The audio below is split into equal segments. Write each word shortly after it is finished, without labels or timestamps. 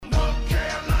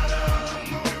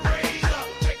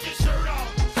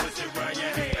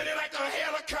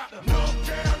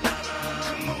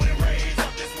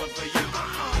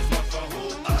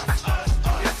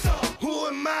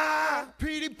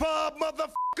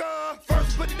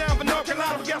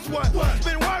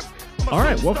All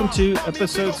right, welcome to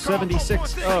episode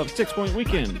 76 of 6 Point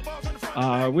Weekend.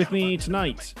 With me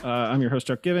tonight, I'm your host,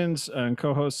 Chuck Gibbons, and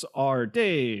co-hosts are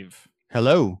Dave.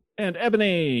 Hello. And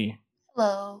Ebony.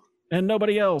 Hello. And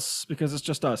nobody else, because it's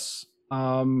just us.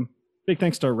 Big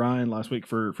thanks to Ryan last week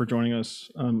for joining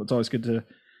us. It's always good to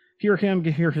hear him,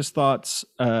 hear his thoughts.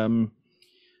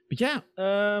 But yeah,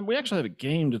 we actually have a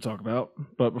game to talk about.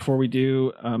 But before we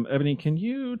do, Ebony, can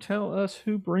you tell us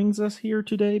who brings us here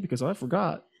today? Because I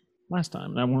forgot last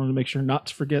time, and I wanted to make sure not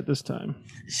to forget this time.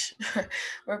 Sure.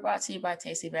 We're brought to you by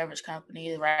Tasty Beverage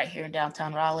Company right here in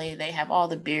downtown Raleigh. They have all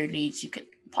the beer needs you could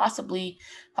possibly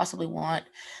want.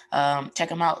 Check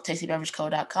them out,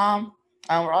 tastybeverageco.com.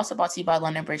 We're also brought to you by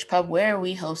London Bridge Pub, where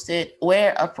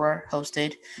Uproar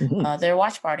hosted their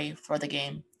watch party for the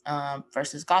game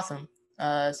versus Gotham.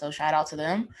 So shout out to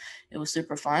them. It was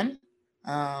super fun.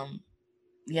 So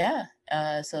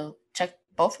check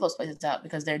both of those places out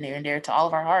because they're near and dear to all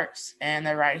of our hearts, and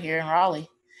they're right here in Raleigh.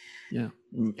 Yeah.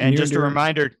 And just a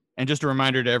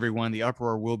reminder to everyone, the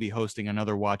Uproar will be hosting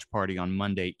another watch party on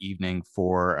Monday evening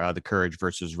for the Courage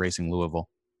versus Racing Louisville.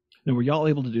 Now, were y'all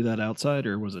able to do that outside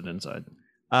or was it inside?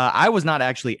 I was not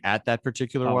actually at that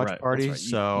particular watch party, right.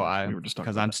 so we were just talking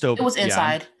because I'm still. It was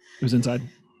inside. It was inside.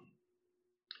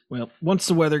 Well, once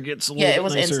the weather gets a little it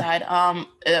was nicer. Inside.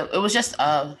 It was just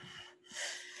it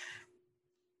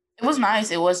was nice.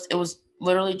 It was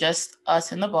literally just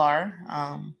us in the bar.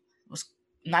 It was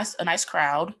a nice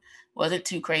crowd. Wasn't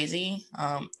too crazy.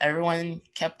 Everyone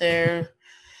kept their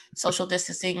social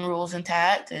distancing rules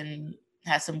intact and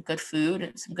had some good food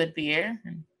and some good beer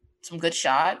and some good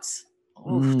shots.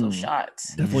 Oof, those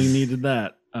shots. Definitely needed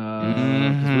that. Because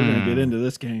we're going to get into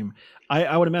this game.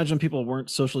 I would imagine people weren't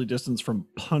socially distanced from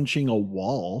punching a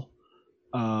wall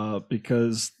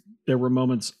because there were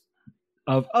moments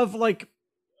of I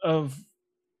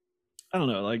don't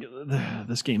know, like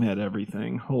this game had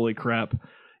everything. Holy crap.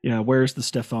 Yeah, where's the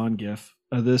Stefan gif?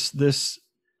 This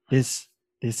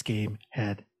game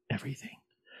had everything.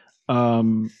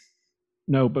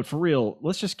 No, but for real,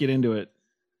 let's just get into it.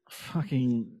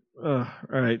 Fucking all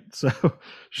right, so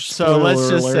let's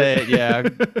just say it. Yeah.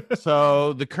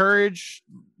 So the Courage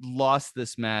lost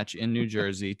this match in New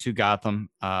Jersey to Gotham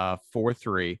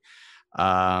 4-3.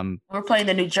 We're playing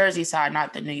the New Jersey side,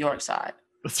 not the New York side.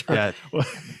 That's right. Yeah.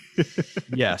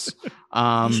 Yes.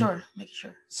 Making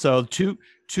sure. So two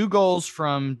goals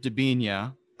from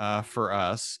Debinha for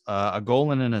us, a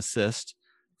goal and an assist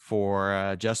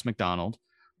for Jess McDonald,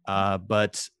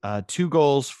 but 2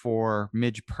 goals for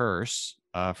Midge Purse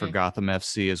for Gotham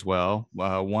FC as well.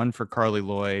 One for Carly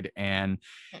Lloyd and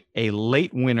a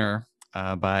late winner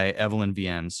by Evelyn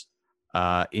Viens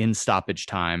in stoppage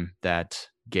time that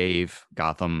gave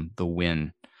Gotham the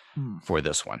win for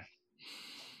this one.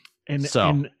 And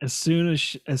as soon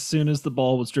as the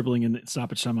ball was dribbling in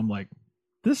stoppage time, I'm like,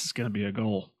 this is going to be a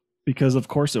goal, because of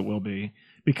course it will be,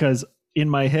 because in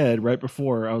my head right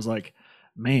before I was like,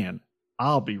 man,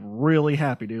 I'll be really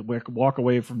happy to walk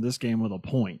away from this game with a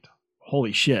point.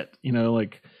 Holy shit.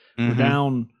 We're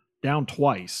down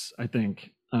twice, I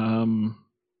think, down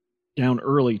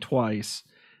early twice,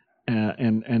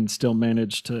 and still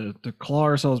managed to claw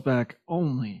ourselves back,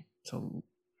 only to,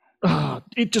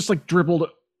 it just like dribbled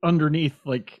underneath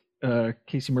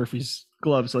Casey Murphy's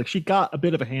gloves. Like, she got a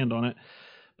bit of a hand on it,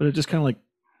 but it just kind of like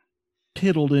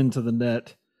piddled into the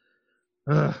net.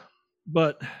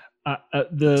 But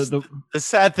the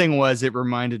sad thing was, it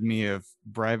reminded me of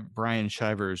Brian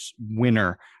Shiver's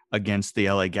winner against the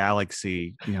LA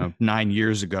Galaxy, 9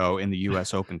 years ago in the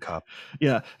US Open Cup.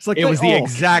 Yeah, it's like it was the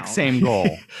exact same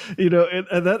goal.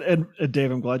 and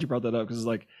Dave, I'm glad you brought that up, because it's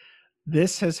like,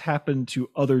 this has happened to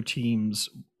other teams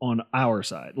on our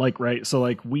side.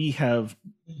 So we have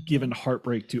given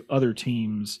heartbreak to other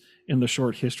teams in the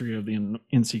short history of the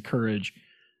NC Courage,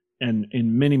 and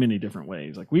in many, many different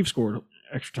ways. Like, we've scored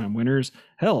extra time winners.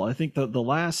 Hell, I think the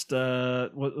last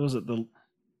what was it?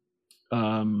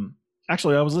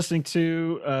 Actually, I was listening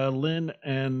to Lynn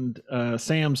and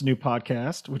Sam's new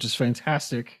podcast, which is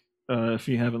fantastic. If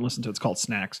you haven't listened to it, it's called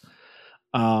Snacks.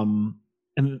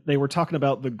 And they were talking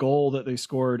about the goal that they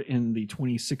scored in the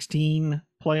 2016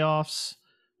 playoffs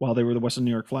while they were the Western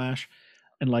New York Flash.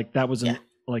 And that was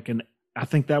I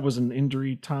think that was an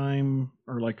injury time,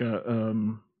 or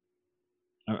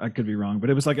I could be wrong, but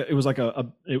it was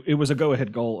a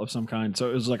go-ahead goal of some kind. So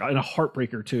it was like a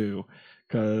heartbreaker too,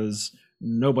 because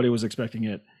nobody was expecting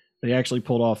it. They actually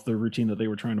pulled off the routine that they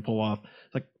were trying to pull off.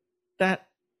 Like, that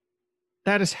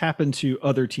has happened to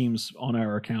other teams on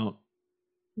our account.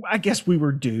 I guess we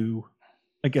were due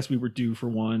for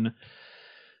one.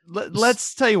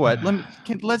 let's tell you what.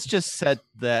 Let's just set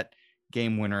that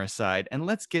game winner aside and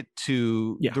let's get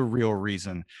to the real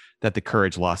reason that the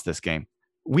Courage lost this game.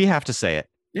 We have to say it.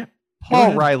 Yeah,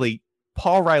 Paul Riley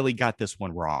got this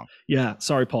one wrong. Yeah,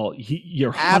 sorry, Paul.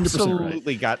 You're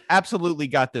 100% absolutely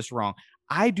got this wrong.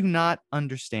 I do not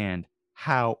understand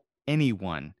how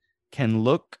anyone can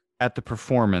look at the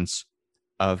performance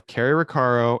of Cari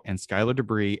Roccaro and Skylar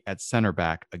Debris at center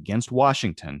back against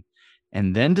Washington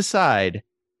and then decide,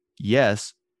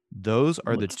 yes, those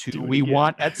are the two we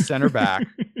want at center back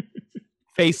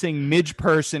facing Midge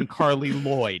Purce and Carly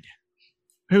Lloyd.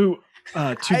 Who,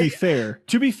 to be fair,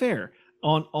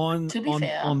 on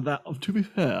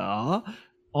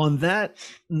that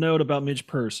note about Midge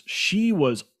Purce, she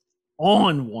was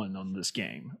on one on this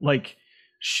game. Like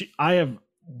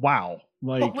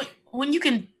Like but when you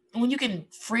can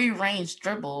free range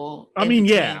dribble,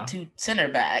 two center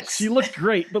backs. She looked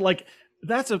great, but like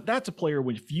that's a player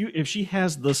if she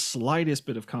has the slightest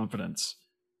bit of confidence,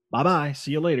 bye-bye,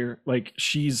 see you later. Like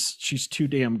she's too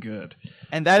damn good.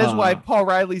 And that is why Paul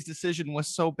Riley's decision was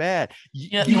so bad.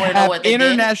 You have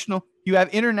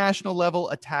international level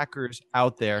attackers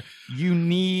out there. You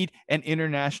need an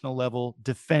international level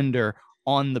defender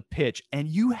on the pitch, and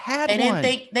you had they one.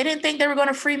 Didn't think they were going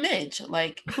to free Midge.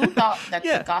 Like who thought that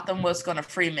Gotham was going to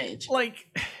free Midge? Like,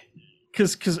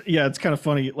 because it's kind of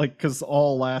funny. Like because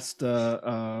all last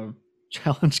Challenge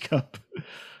Cup,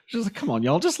 she's like, come on,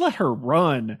 y'all, just let her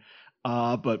run.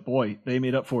 But boy, they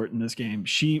made up for it in this game.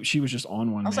 She was just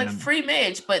on one. I was like, free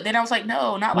Midge, but then I was like,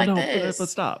 no, not like this.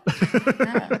 Let's stop.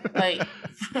 Like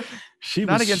she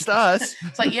not against us.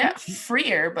 It's like, yeah, free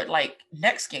her, but like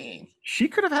next game, she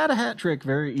could have had a hat trick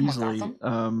very easily.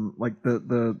 Like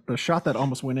the shot that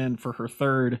almost went in for her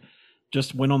third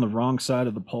just went on the wrong side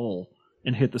of the pole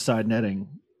and hit the side netting.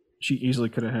 She easily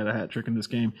could have had a hat trick in this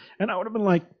game, and I would have been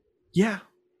like, yeah,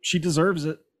 she deserves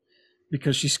it.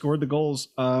 Because she scored the goals.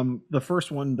 The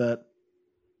first one that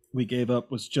we gave up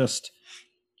was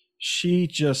she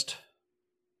just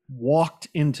walked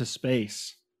into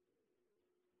space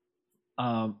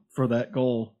for that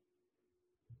goal.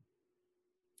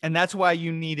 And that's why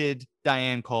you needed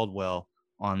Diane Caldwell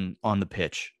on the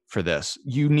pitch for this.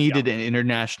 You needed an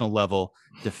international level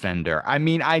defender. I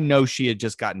mean, I know she had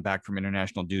just gotten back from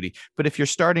international duty, but if you're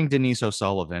starting Denise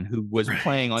O'Sullivan, who was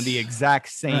playing on the exact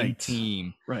same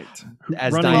team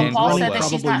as Diane Paul Caldwell, said that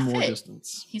she's not fit.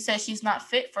 Distance. He says she's not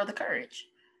fit for the Courage.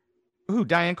 Who,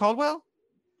 Diane Caldwell?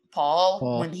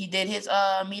 Paul, when he did his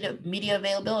media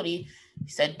availability, he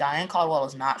said Diane Caldwell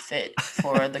is not fit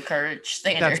for the Courage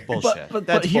standard. That's bullshit.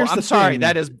 But here's I'm sorry.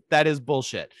 That is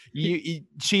bullshit.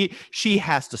 She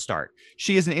has to start.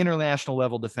 She is an international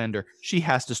level defender. She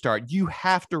has to start. You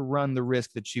have to run the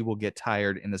risk that she will get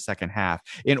tired in the second half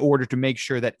in order to make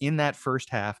sure that in that first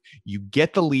half you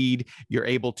get the lead. You're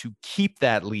able to keep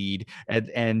that lead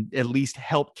and at least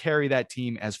help carry that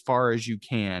team as far as you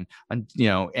can,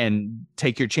 and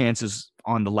take your chances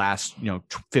on the last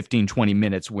 15 20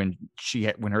 minutes when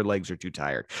her legs are too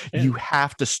tired. And you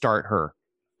have to start her.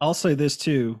 I'll say this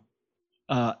too,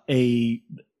 a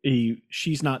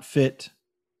she's not fit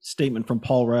statement from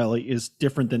Paul Riley is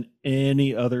different than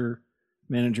any other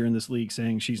manager in this league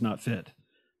saying she's not fit,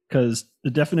 because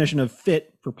the definition of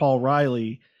fit for Paul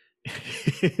Riley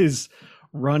is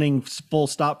running full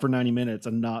stop for 90 minutes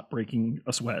and not breaking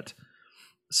a sweat.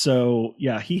 So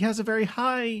yeah, he has a very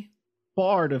high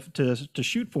bar to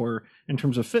shoot for in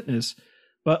terms of fitness,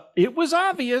 but it was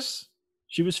obvious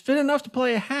she was fit enough to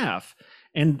play a half.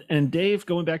 And Dave,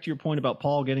 going back to your point about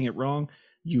Paul getting it wrong,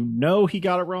 he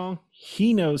got it wrong.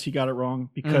 He knows he got it wrong,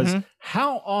 because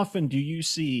how often do you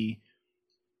see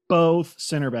both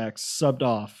center backs subbed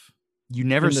off? You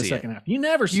never see second half. You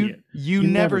never see it. You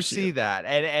never see that.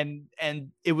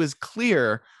 And it was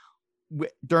clear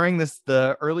during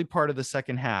the early part of the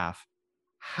second half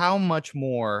how much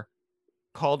more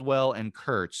Caldwell and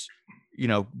Kurtz,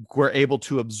 were able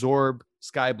to absorb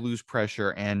Sky Blue's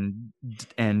pressure and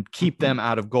keep them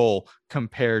out of goal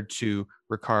compared to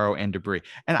Roccaro and Debris.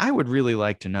 And I would really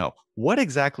like to know what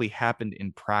exactly happened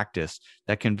in practice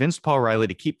that convinced Paul Riley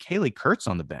to keep Kaylee Kurtz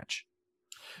on the bench.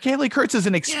 Kaylee Kurtz is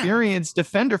an experienced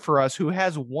defender for us who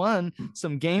has won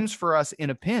some games for us in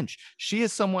a pinch. She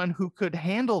is someone who could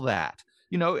handle that.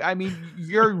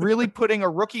 You're really putting a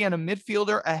rookie and a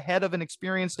midfielder ahead of an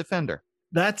experienced defender.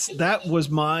 That was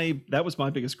my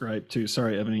biggest gripe too.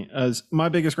 Sorry, Ebony. As my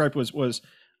biggest gripe was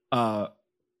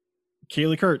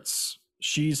Kaylee Kurtz.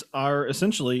 She's our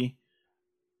essentially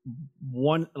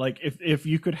one. Like if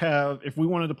we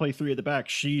wanted to play three at the back,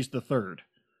 she's the third,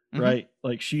 right?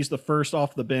 Like she's the first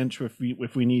off the bench if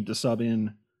we need to sub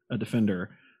in a defender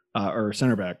or a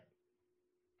center back.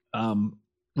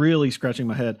 Really scratching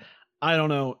my head. I don't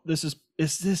know.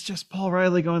 Is this just Paul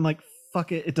Riley going like,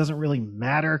 fuck it, it doesn't really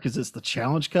matter because it's the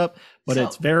Challenge Cup, but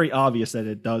it's very obvious that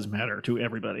it does matter to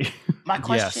everybody. My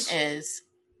question is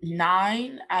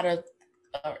 9 out of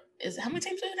how many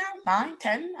teams are it now? 9,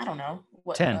 10? I don't know.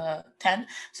 10. 10.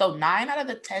 So 9 out of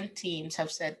the 10 teams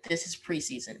have said this is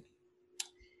preseason.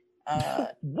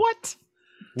 What?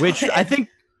 Which I think,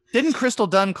 didn't Crystal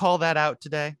Dunn call that out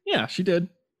today? Yeah, she did.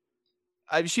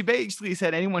 She basically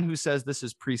said anyone who says this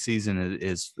is preseason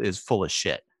is full of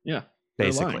shit. Yeah,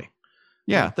 basically.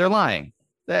 Yeah, they're lying.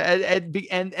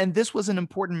 And this was an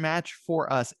important match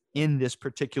for us in this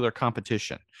particular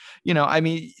competition. I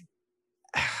mean,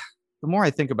 the more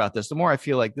I think about this, the more I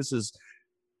feel like this is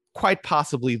quite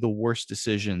possibly the worst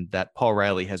decision that Paul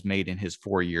Riley has made in his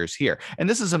 4 years here. And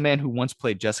this is a man who once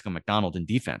played Jessica McDonald in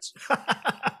defense.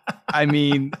 I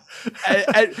mean,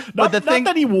 not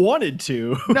that he wanted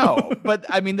to. No, but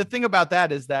I mean, the thing about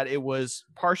that is that it was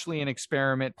partially an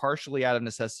experiment, partially out of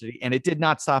necessity, and it did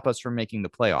not stop us from making the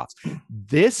playoffs.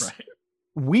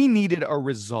 We needed a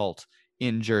result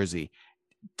in Jersey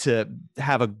to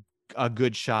have a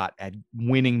good shot at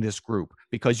winning this group,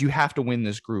 because you have to win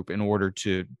this group in order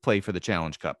to play for the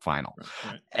Challenge Cup final.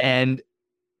 Right. And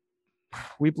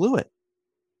we blew it.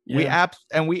 Yeah.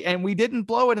 We didn't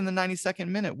blow it in the 92nd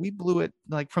minute. We blew it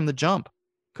like from the jump,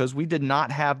 because we did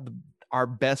not have our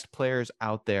best players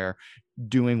out there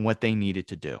doing what they needed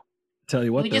to do. Tell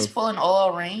you what, we just pull an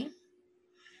all rain.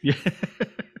 Yeah.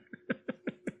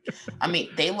 I mean,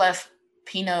 they left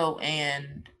Pino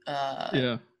and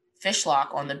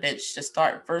Fishlock on the bench to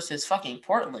start versus fucking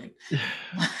Portland.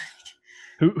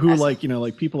 who like,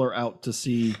 like people are out to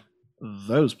see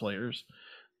those players.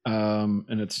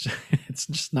 And it's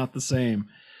just not the same.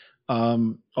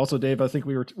 Also, Dave, I think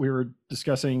we were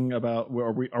discussing about,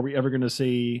 are we ever going to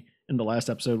see, in the last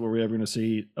episode, were we ever going to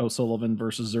see O'Sullivan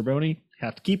versus Zerboni?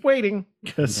 Have to keep waiting,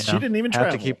 because she didn't even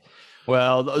travel.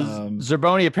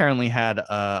 Zerboni apparently had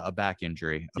a back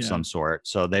injury of some sort.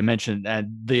 So they mentioned, and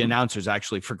the announcers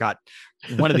actually forgot.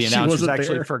 One of the announcers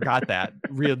actually forgot that.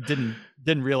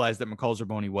 Didn't realize that McCall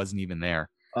Zerboni wasn't even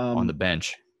there on the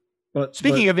bench. But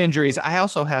speaking of injuries, I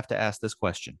also have to ask this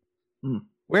question.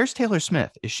 Where's Taylor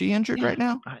Smith? Is she injured right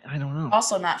now? I don't know.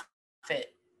 Also not fit.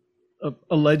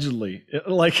 Allegedly.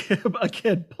 Like,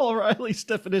 again, Paul Riley's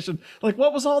definition. Like,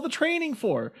 what was all the training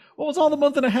for? What was all the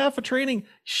month and a half of training?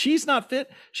 She's not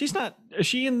fit. She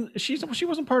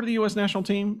wasn't part of the U.S. national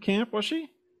team camp, was she?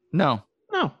 No.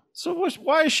 So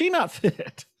why is she not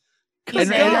fit? Because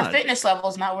her fitness level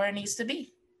is not where it needs to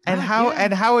be. And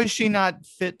how is she not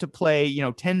fit to play,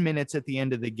 10 minutes at the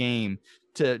end of the game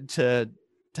to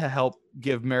help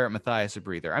give Merritt Mathias a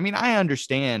breather? I mean, I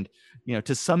understand,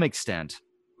 to some extent,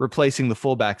 replacing the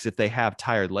fullbacks if they have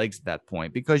tired legs at that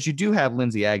point, because you do have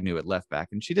Lindsay Agnew at left back,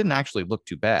 and she didn't actually look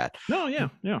too bad. No, yeah.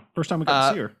 First time we got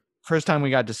to see her. First time we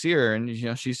got to see her, and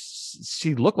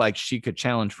she looked like she could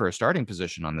challenge for a starting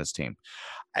position on this team.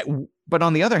 But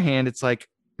on the other hand, it's like,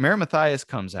 Merritt Mathias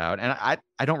comes out, and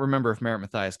I don't remember if Merritt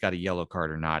Mathias got a yellow card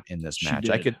or not in this match.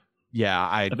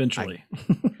 Eventually.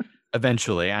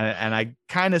 Eventually. And I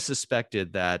kind of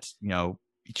suspected that,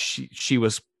 she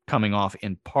was coming off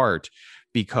in part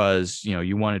because,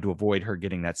 you wanted to avoid her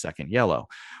getting that second yellow.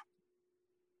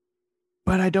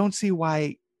 But I don't see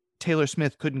why Taylor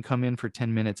Smith couldn't come in for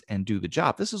 10 minutes and do the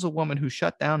job. This is a woman who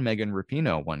shut down Megan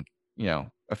Rapinoe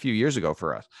a few years ago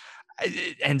for us.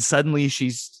 And suddenly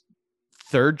she's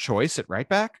third choice at right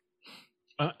back.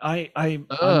 I'm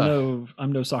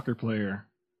no soccer player,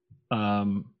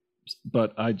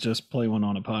 but I just play one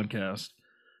on a podcast.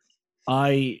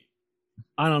 I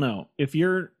don't know if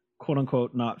you're quote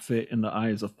unquote not fit in the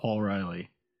eyes of Paul Riley.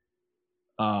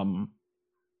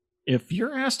 If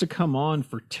you're asked to come on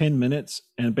for 10 minutes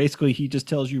and basically he just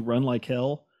tells you run like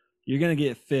hell, you're gonna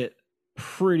get fit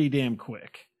pretty damn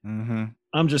quick. Mm-hmm.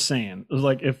 I'm just saying,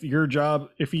 like, if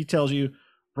he tells you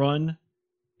run.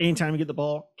 Anytime you get the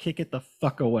ball, kick it the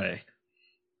fuck away.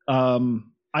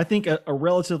 I think a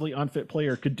relatively unfit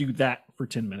player could do that for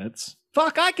 10 minutes.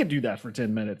 Fuck, I could do that for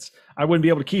 10 minutes. I wouldn't be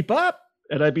able to keep up,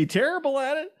 and I'd be terrible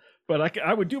at it, but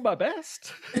I would do my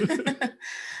best.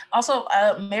 Also,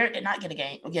 Merritt did not get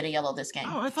a yellow this game.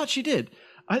 Oh, I thought she did.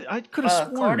 I could have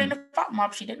sworn. According to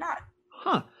FotMob, she did not.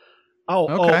 Huh.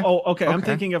 Okay. Okay. I'm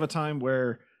thinking of a time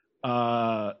where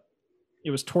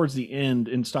it was towards the end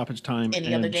in stoppage time.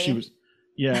 Any other game? She was...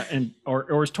 Yeah, or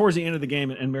it was towards the end of the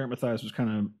game, and Merritt Mathias was kind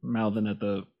of mouthing at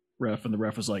the ref, and the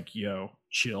ref was like, "Yo,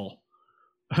 chill,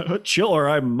 chill, or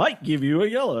I might give you a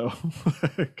yellow."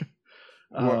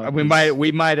 I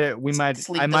might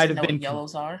have been.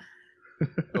 Yellows are.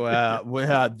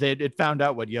 It found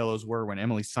out what yellows were when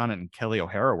Emily Sonnet and Kelly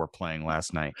O'Hara were playing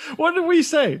last night. What did we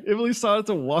say? Emily Sonnet's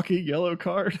a walking yellow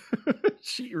card.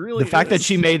 She really the fact is.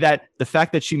 the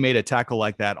fact that she made a tackle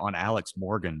like that on Alex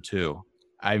Morgan too.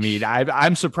 I mean,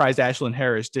 I'm surprised Ashlyn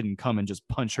Harris didn't come and just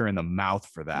punch her in the mouth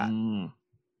for that.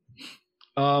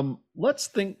 Let's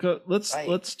think.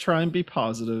 Let's try and be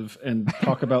positive and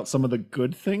talk about some of the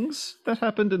good things that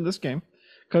happened in this game,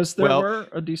 because there were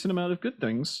a decent amount of good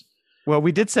things. Well,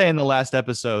 we did say in the last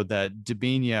episode that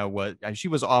Debinha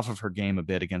was off of her game a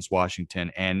bit against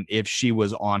Washington, and if she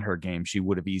was on her game, she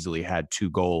would have easily had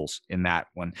 2 goals in that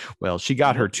one. Well, she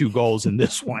got her 2 goals in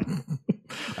this one.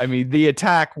 I mean, the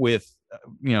attack with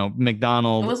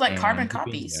McDonald. It was like carbon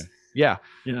copies. Yeah.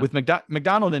 With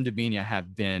McDonald and Debinha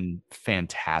have been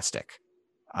fantastic,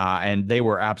 and they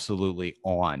were absolutely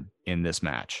on in this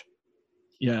match.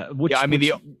 Yeah, which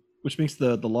makes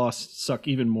the loss suck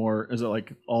even more. Is it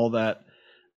like all that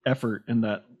effort and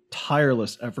that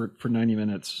tireless effort for 90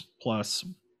 minutes plus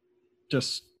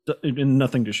just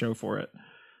nothing to show for it?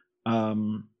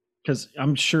 Because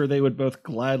I'm sure they would both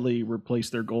gladly replace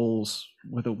their goals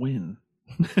with a win.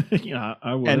 Yeah,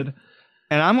 I would.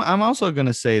 And I'm also going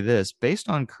to say this, based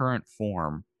on current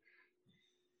form,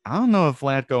 I don't know if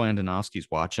Vlatko Andonovski's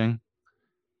watching,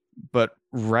 but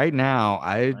right now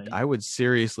I would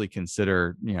seriously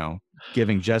consider,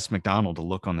 giving Jess McDonald a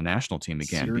look on the national team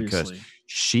again, because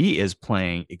she is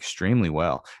playing extremely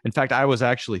well. In fact, I was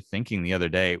actually thinking the other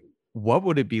day, what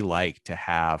would it be like to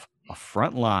have a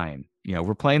front line?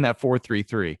 We're playing that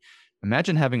 4-3-3.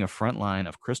 Imagine having a front line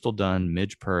of Crystal Dunn,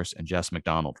 Midge Purce, and Jess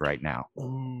McDonald right now.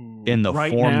 In the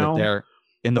form that they're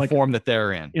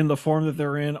in. In the form that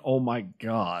they're in, oh my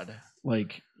God.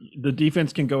 Like, the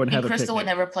defense can go and have Crystal would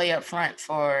never play up front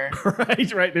for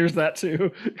right. There's that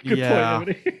too. Good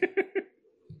point.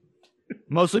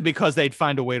 Mostly because they'd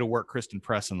find a way to work Kristen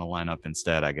Press in the lineup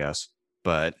instead, I guess.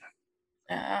 But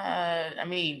I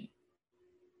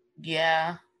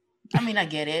get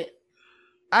it.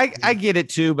 I get it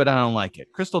too, but I don't like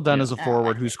it. Crystal Dunn is a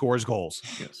forward who scores goals.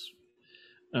 Yes.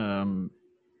 And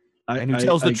who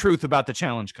tells the truth about the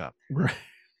Challenge Cup. Right.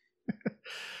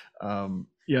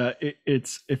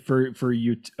 It's for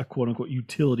you, a quote unquote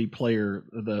utility player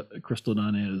that Crystal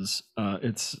Dunn is.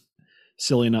 It's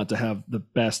silly not to have the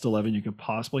best 11 you could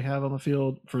possibly have on the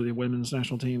field for the women's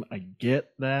national team. I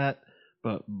get that,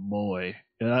 but boy,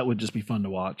 that would just be fun to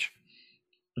watch.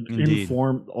 Indeed. In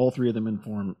form, all 3 of them in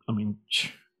form. I mean,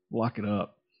 lock it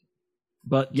up.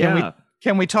 But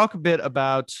can we talk a bit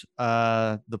about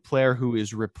the player who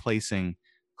is replacing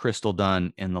Crystal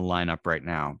Dunn in the lineup right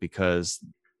now? Because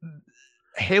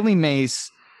Haley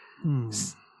Mace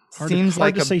seems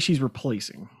hard to say she's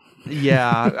replacing.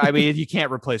 Yeah, I mean, you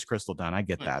can't replace Crystal Dunn. I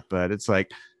get that, but it's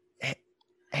like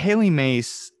Haley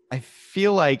Mace. I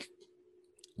feel like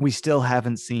we still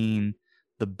haven't seen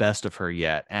the best of her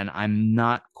yet, and I'm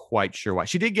not quite sure why.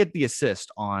 She did get the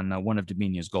assist on one of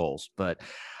Debinha's goals, but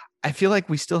I feel like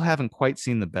we still haven't quite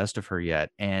seen the best of her yet.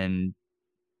 And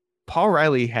Paul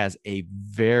Riley has a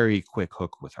very quick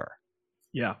hook with her.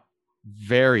 Yeah,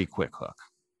 very quick hook.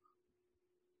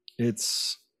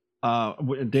 It's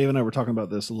Dave and I were talking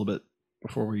about this a little bit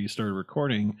before we started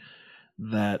recording,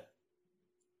 that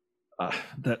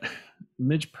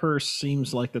Midge Purce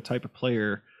seems like the type of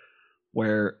player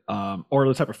where or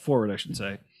the type of forward, I should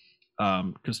say,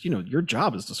 because your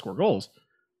job is to score goals.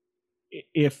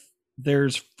 If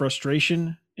there's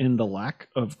frustration in the lack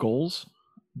of goals,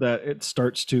 that it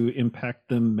starts to impact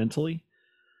them mentally.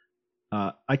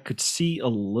 I could see a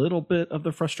little bit of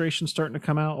the frustration starting to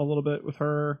come out a little bit with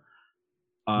her.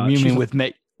 You mean with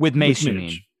Mace? You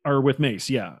mean, or with Mace?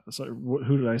 Yeah. So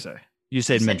who did I say? You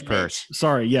said Midge Purce.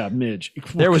 Sorry, yeah, Midge.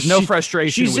 There was no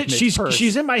frustration with Midge Purce.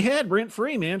 She's in my head rent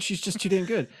free, man. She's just too damn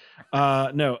good.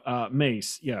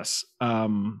 Mace, yes.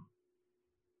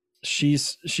 She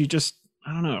just,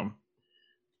 I don't know.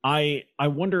 I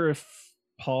wonder if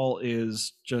Paul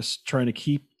is just trying to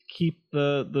keep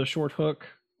the short hook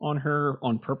on her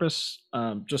on purpose,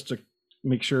 just to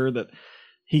make sure that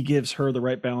he gives her the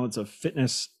right balance of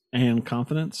fitness and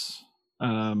confidence.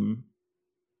 I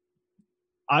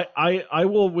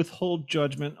will withhold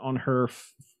judgment on her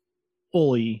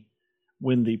fully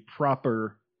when the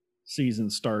proper season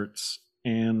starts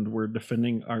and we're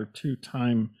defending our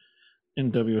 2-time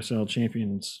NWSL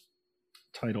champions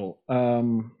title.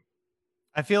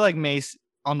 I feel like Mace,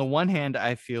 on the one hand,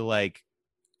 I feel like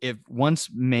if once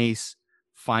Mace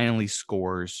finally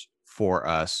scores for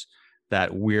us,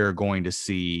 that we're going to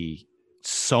see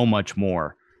so much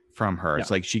more from her. Yeah. It's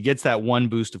like she gets that one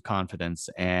boost of confidence,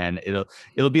 and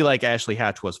it'll be like Ashley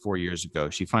Hatch was 4 years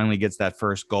ago. She finally gets that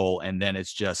first goal, and then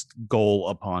it's just goal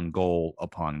upon goal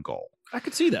upon goal. I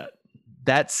could see that.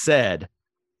 That said,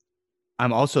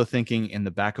 I'm also thinking in the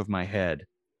back of my head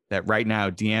that right now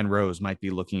Deanne Rose might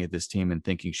be looking at this team and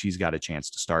thinking she's got a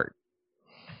chance to start.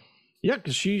 Yeah,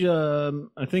 because she, I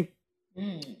think,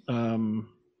 who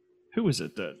was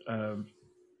it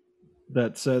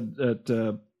that said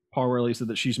that Paul Riley said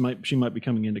that she might be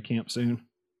coming into camp soon.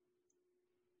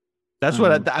 That's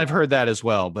what I've heard that as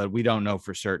well, but we don't know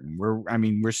for certain.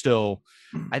 We're still,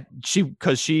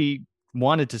 because she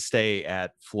wanted to stay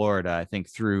at Florida, I think,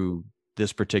 through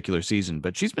this particular season,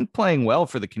 but she's been playing well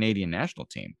for the Canadian national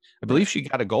team. I believe she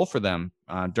got a goal for them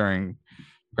during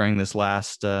this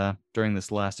last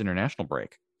international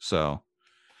break. So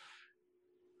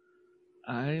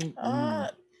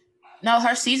no,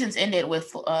 her season's ended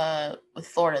with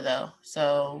Florida though.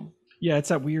 So yeah, it's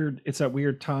that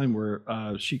weird time where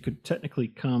she could technically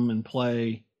come and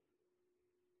play.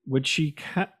 Would she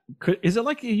could? Is it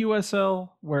like a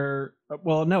USL where?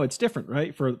 Well, no, it's different,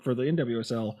 right? For the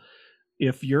NWSL,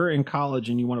 if you're in college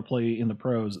and you want to play in the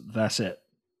pros, that's it.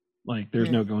 Like,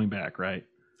 there's no going back, right?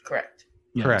 Correct.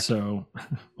 Yeah, correct. So,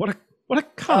 what a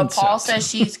concept. Paul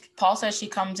says she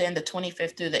comes in the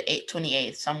 25th through the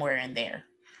 28th, somewhere in there.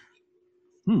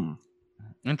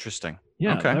 Interesting.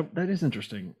 Yeah, okay. That is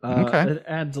interesting. Okay. It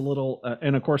adds a little,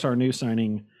 and of course, our new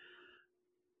signing,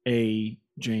 A.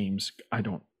 James. I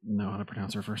don't know how to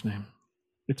pronounce her first name.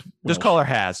 It's Welsh. Just call her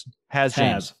Haz. Haz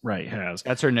James. Right, Haz.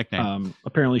 That's her nickname.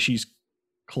 Apparently, she's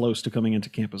close to coming into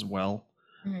camp as well.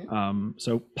 Mm-hmm.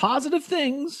 So positive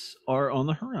things are on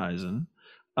the horizon.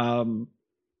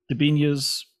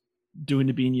 Debinha's doing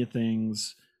Debinha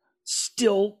things.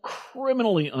 Still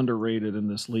criminally underrated in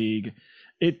this league.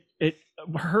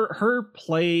 Her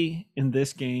play in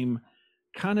this game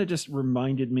kind of just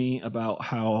reminded me about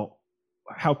how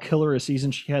killer a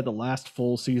season she had the last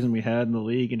full season we had in the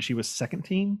league, and she was second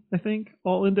team, I think,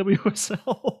 all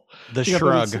NWSL. The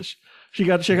shrug. She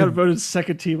got voted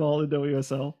second team all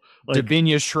NWSL. Like,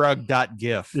 Debinha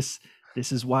shrug.gif. This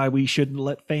is why we shouldn't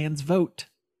let fans vote,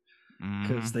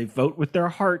 because they vote with their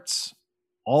hearts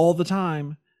all the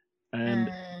time,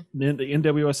 and then the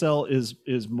NWSL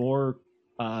is more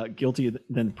guilty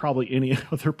than probably any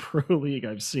other pro league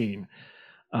I've seen.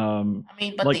 But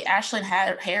the Ashlyn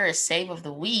Harris save of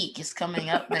the week is coming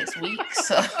up next week.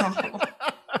 So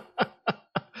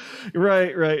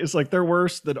right. It's like they're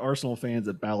worse than Arsenal fans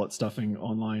at ballot stuffing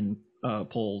online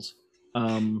polls.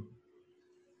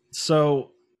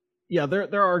 So yeah,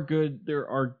 there are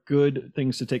good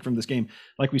things to take from this game.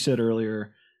 Like we said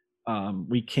earlier,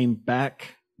 we came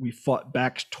back, we fought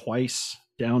back twice,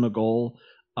 down a goal.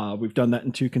 We've done that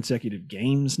in 2 consecutive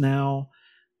games now.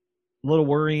 A little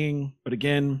worrying, but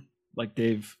again, like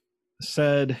Dave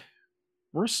said,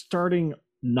 we're starting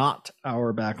not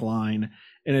our back line,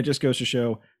 and it just goes to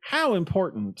show how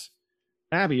important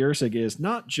Abby Erceg is,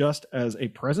 not just as a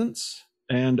presence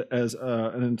and as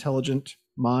an intelligent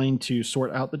mind to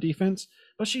sort out the defense,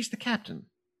 but she's the captain.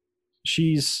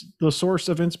 She's the source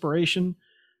of inspiration.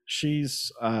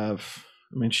 She's,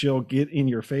 she'll get in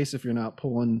your face if you're not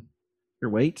pulling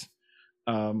your weight.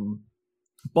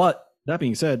 But that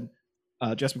being said,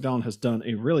 Jess McDonald has done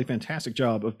a really fantastic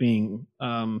job of being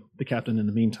the captain in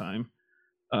the meantime.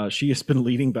 She has been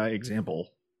leading by example.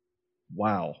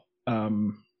 Wow.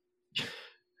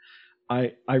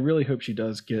 I really hope she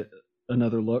does get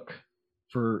another look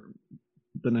for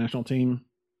the national team.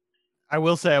 I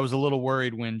will say I was a little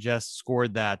worried when Jess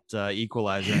scored that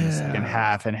equalizer in the second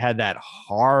half and had that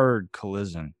hard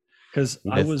collision. Because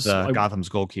I was Gotham's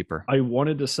goalkeeper. I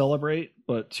wanted to celebrate,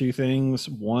 but 2 things.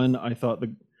 One, I thought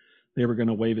they were going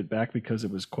to wave it back because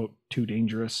it was, quote, too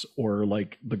dangerous, or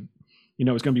like it's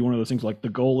going to be one of those things like the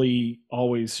goalie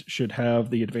always should have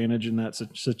the advantage in that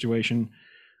situation.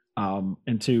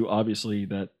 And 2, obviously,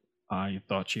 that I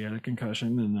thought she had a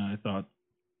concussion, and I thought,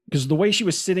 because the way she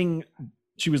was sitting,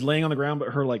 she was laying on the ground,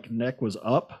 but her neck was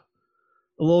up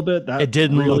a little bit. That it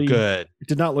didn't look good. It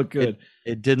did not look good.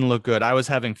 It didn't look good. I was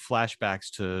having flashbacks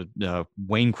to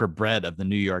Wayne Crabret of the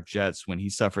New York Jets when he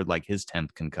suffered his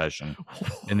 10th concussion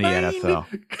in the NFL.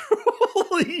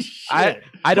 Holy shit.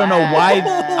 I don't know why.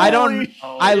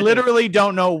 I literally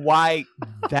don't know why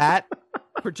that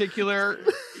particular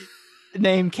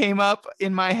name came up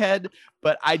in my head,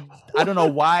 but I don't know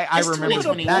why I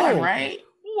remember that. Right?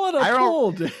 What a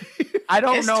pull, I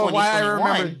don't know why I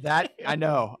remember that. I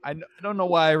know. I don't know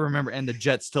why I remember, and the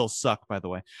Jets still suck, by the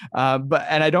way.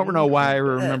 I don't know why I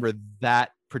remember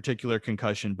that particular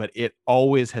concussion, but it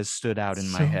always has stood out in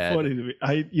my head. Funny to me.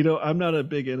 I'm not a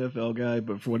big NFL guy,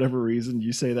 but for whatever reason,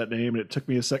 you say that name, and it took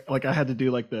me a sec. Like I had to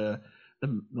do like the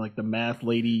math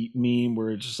lady meme where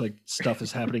it's just like stuff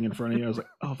is happening in front of you. I was like,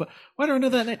 oh, but why do I know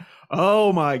that name?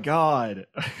 Oh my god,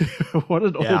 what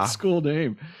an old school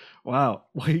name! Wow,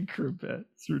 Wayne Chrebet.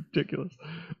 It's ridiculous.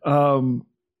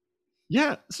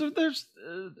 Yeah. So there's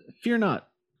fear not,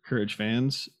 Courage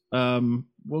fans.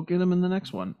 We'll get them in the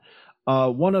next one.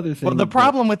 One other thing. Well, the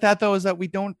problem with that though is that we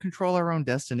don't control our own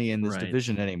destiny in this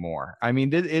division anymore. I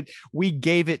mean, we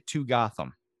gave it to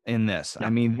Gotham in this. Yeah. I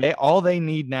mean, all they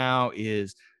need now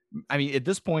is, at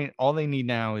this point, all they need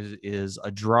now is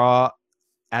a draw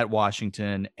at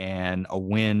Washington and a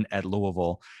win at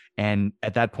Louisville. And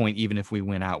at that point, even if we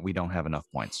win out, we don't have enough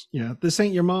points. Yeah, this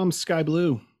ain't your mom's Sky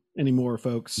Blue anymore,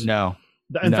 folks. No.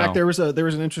 In fact, there was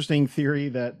an interesting theory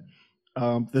that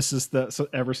this is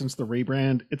ever since the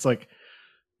rebrand, it's like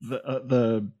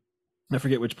the I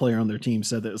forget which player on their team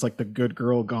said that it's like the good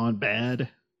girl gone bad,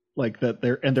 like that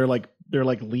they're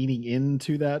like leaning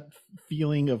into that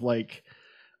feeling of like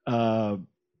I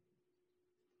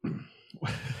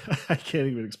can't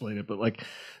even explain it, but like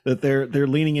that they're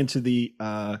leaning into the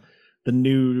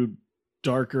new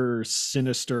darker,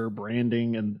 sinister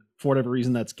branding, and for whatever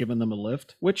reason that's given them a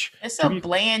lift, which it's a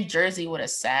bland jersey with a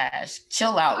sash.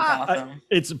 Chill out, Gotham.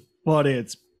 It's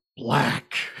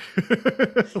black.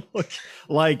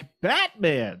 like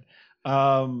Batman.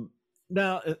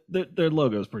 Now their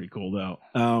logo is pretty cool though.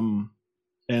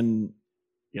 And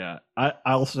yeah,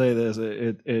 I'll say this,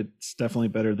 it's definitely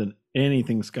better than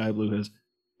anything Sky Blue has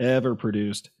ever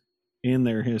produced in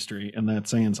their history, and that's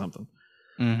saying something.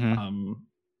 Mm-hmm.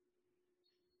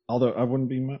 Although I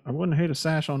wouldn't hate a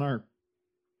sash on our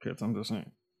kids. I'm just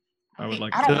saying. I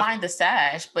don't mind the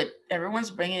sash, but everyone's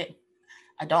bringing it.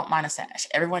 I don't mind a sash.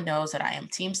 Everyone knows that I am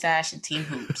Team Sash and Team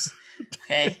Hoops.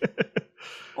 Okay.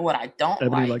 What I don't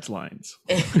Everybody likes lines.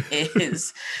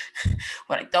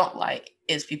 What I don't like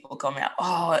is people coming out,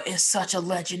 oh, it's such a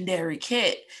legendary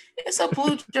kit. It's a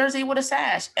blue jersey with a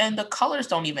sash, and the colors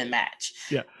don't even match.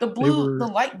 Yeah. The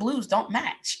light blues don't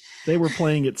match. They were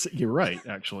playing it. You're right,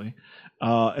 actually.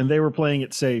 And they were playing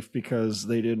it safe because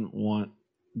they didn't want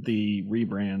the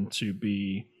rebrand to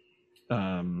be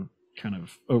kind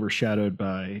of overshadowed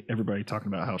by everybody talking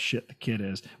about how shit the kit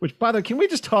is. Which, by the way, can we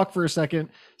just talk for a second?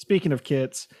 Speaking of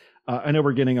kits, I know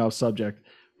we're getting off subject,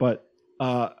 but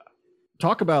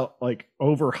talk about like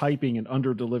overhyping and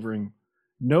under delivering.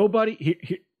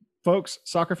 Nobody, folks,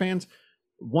 soccer fans,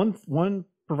 one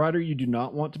provider you do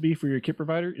not want to be for your kit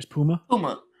provider is Puma.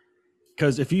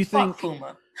 Because if you think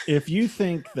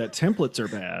that templates are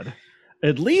bad,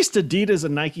 at least Adidas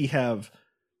and Nike have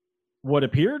what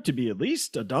appear to be at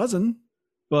least a dozen,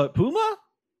 but Puma,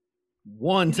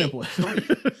 one template.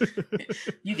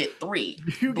 You get three.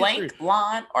 Blank,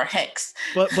 line, or hex.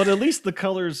 But at least the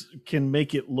colors can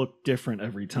make it look different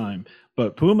every time.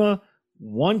 But Puma,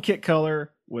 one kit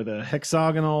color with a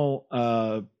hexagonal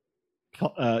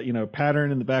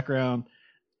pattern in the background.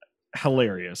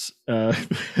 Hilarious.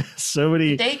 So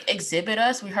many. They exhibit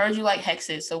us. We heard you like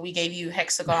hexes, so we gave you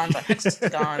hexagons or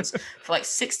hexagons for like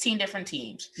 16 different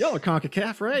teams. Y'all are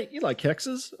CONCACAF, right? You like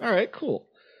hexes? All right, cool.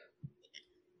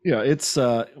 Yeah, it's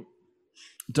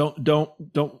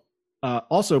don't.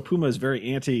 Also, Puma is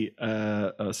very anti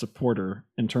supporter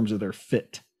in terms of their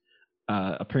fit.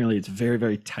 Apparently, it's very,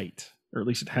 very tight, or at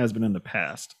least it has been in the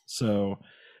past. So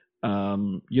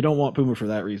you don't want Puma for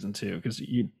that reason too, because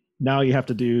now you have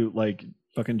to do like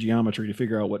fucking geometry to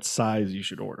figure out what size you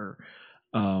should order.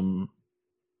 Don't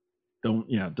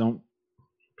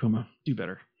Puma, do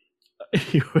better.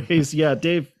 Anyways, yeah,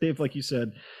 Dave, like you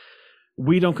said,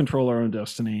 we don't control our own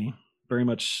destiny. Very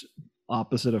much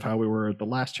opposite of how we were at the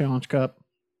last Challenge Cup.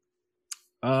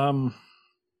 And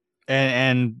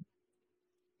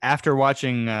after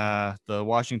watching the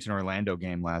Washington Orlando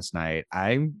game last night,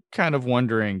 I'm kind of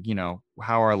wondering,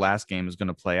 how our last game is going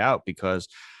to play out, because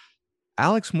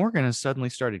Alex Morgan has suddenly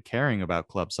started caring about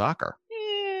club soccer.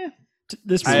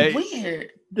 This week.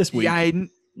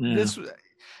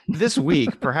 This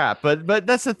week, perhaps, but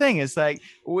that's the thing. It's like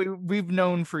we've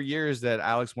known for years that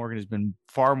Alex Morgan has been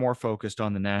far more focused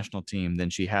on the national team than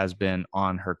she has been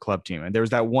on her club team. And there was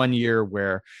that one year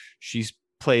where she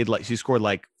scored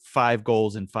like 5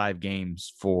 goals in 5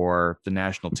 games for the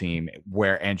national team,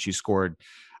 and she scored,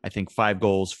 I think, 5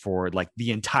 goals for like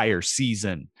the entire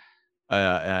season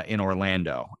in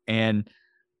Orlando. And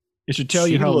it should tell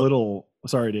you how little.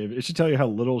 Sorry, Dave. It should tell you how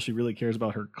little she really cares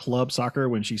about her club soccer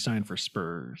when she signed for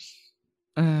Spurs.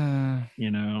 Yeah,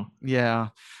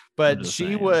 But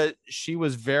she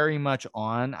was very much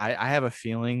on. I have a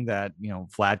feeling that,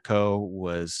 Vlatko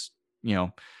was,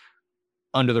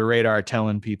 under the radar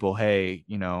telling people, hey,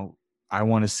 I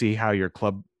want to see how your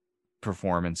club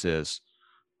performance is.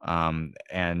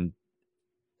 And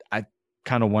I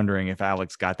kind of wondering if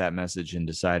Alex got that message and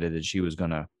decided that she was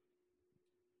going to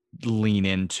lean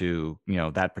into,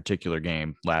 that particular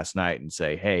game last night and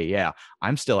say, hey, yeah,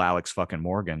 I'm still Alex fucking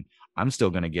Morgan. I'm still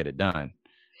going to get it done.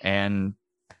 And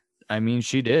I mean,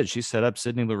 she did. She set up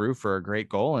Sydney Leroux for a great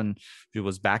goal, and she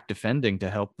was back defending to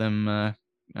help them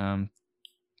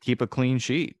keep a clean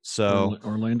sheet. So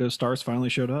Orlando Stars finally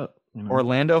showed up.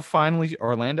 Orlando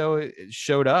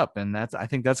showed up, and I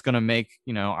think that's going to make,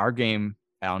 our game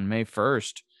on May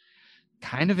 1st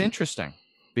kind of interesting,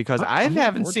 because I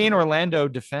haven't seen Orlando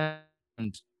defend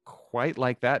quite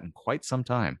like that in quite some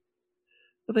time.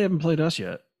 But they haven't played us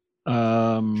yet.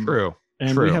 True.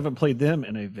 And we haven't played them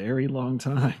in a very long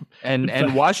time.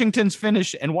 And Washington's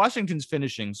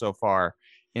finishing so far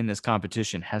in this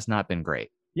competition has not been great.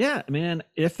 Yeah, man,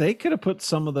 if they could have put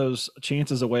some of those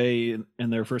chances away in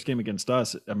their first game against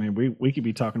us, I mean, we could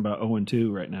be talking about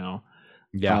 0-2 right now.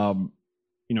 Yeah.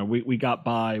 We got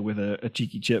by with a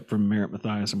cheeky chip from Merritt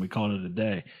Mathias, and we called it a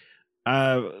day.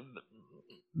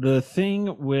 The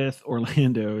thing with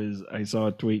Orlando is, I saw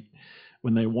a tweet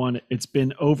when they won. It's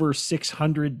been over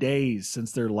 600 days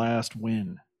since their last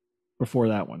win before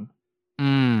that one.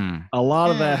 A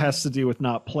lot of that has to do with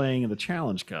not playing in the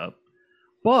Challenge Cup.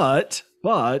 But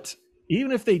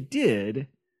even if they did,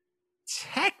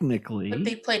 technically... But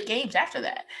they played games after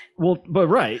that. Well, but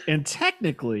right. And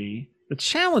technically, the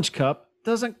Challenge Cup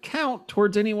doesn't count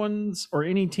towards anyone's or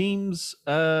any team's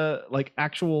like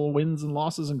actual wins and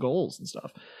losses and goals and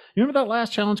stuff. You remember that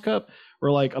last Challenge Cup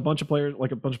where like a bunch of players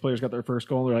got their first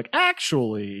goal and they're like,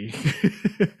 actually,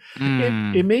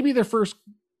 it may be their first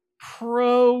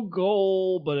pro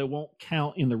goal, but it won't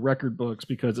count in the record books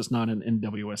because it's not an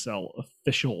NWSL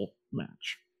official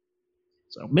match.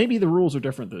 So maybe the rules are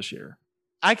different this year.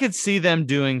 I could see them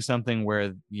doing something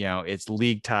where, it's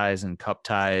league ties and cup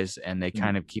ties, and they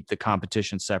kind of keep the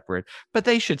competition separate, but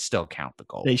they should still count the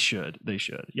goal. They should.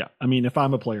 Yeah. I mean, if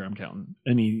I'm a player, I'm counting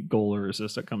any goal or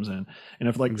assist that comes in. And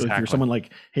if if you're someone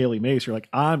like Haley Mace, you're like,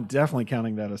 I'm definitely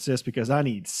counting that assist because I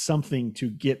need something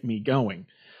to get me going.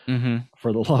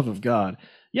 For the love of God.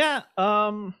 Yeah.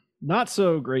 Not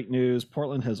so great news.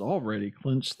 Portland has already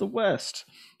clinched the West.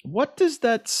 What does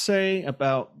that say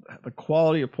about the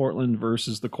quality of Portland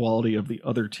versus the quality of the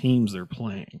other teams they're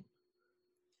playing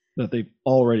that they've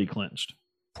already clinched?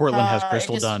 Portland has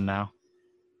Crystal Dunn now.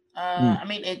 I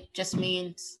mean, it just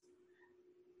means,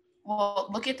 well,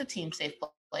 look at the teams they've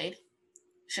played.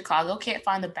 Chicago can't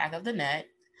find the back of the net.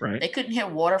 Right. They couldn't hit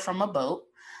water from a boat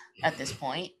at this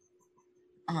point.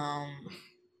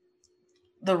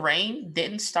 The Reign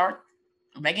didn't start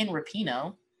Megan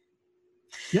Rapinoe.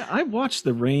 Yeah, I watched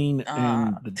the Reign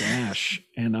and the Dash,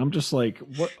 and I'm just like,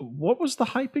 what was the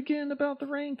hype again about the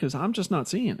Reign? Because I'm just not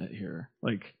seeing it here.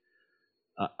 Like,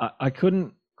 I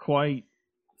couldn't quite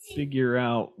figure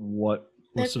out what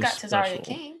was so special. They've got Cesaria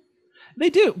King. They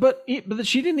do, but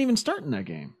she didn't even start in that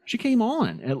game. She came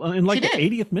on in like the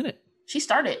 80th minute. She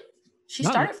started. She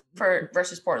started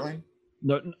versus Portland.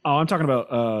 No, I'm talking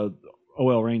about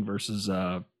OL Reign versus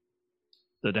the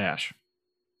Dash.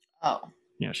 Oh.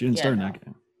 Yeah, she didn't start in that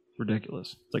game. It's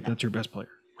ridiculous. It's like, that's your best player.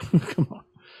 Come on.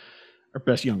 Our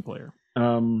best young player. Yeah,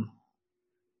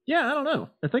 I don't know.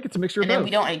 I think it's a mixture of both. And then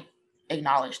we don't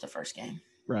acknowledge the first game.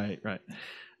 Right.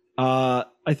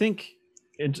 I think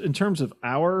in terms of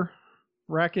our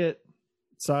bracket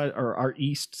side or our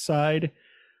East side,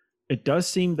 it does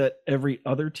seem that every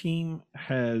other team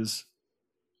has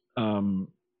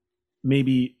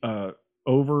maybe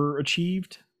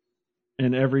overachieved,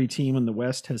 and every team in the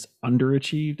West has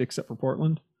underachieved except for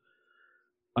Portland.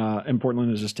 And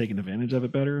Portland has just taken advantage of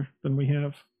it better than we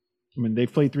have. I mean,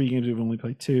 they've played 3 games, we've only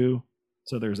played 2,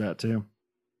 so there's that too.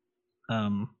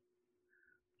 I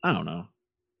don't know.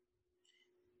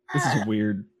 This is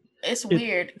weird. It's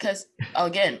weird because,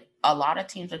 again, a lot of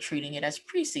teams are treating it as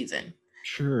preseason.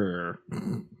 Sure.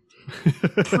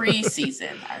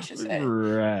 Preseason, I should say.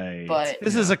 Right. But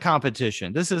this is a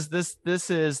competition. This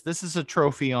is a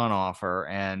trophy on offer,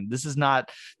 and this is not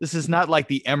like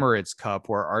the Emirates Cup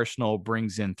where Arsenal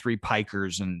brings in 3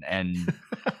 pikers and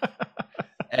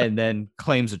and then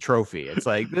claims a trophy. It's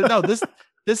like, no,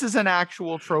 this is an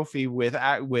actual trophy with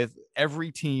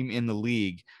every team in the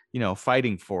league,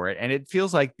 fighting for it, and it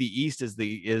feels like the East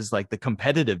is like the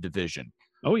competitive division.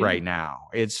 Right now.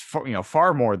 It's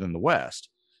far more than the West.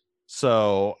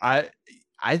 So I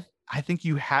think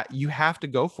you have to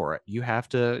go for it. You have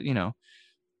to,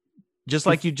 Just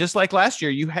like last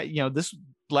year, you had, this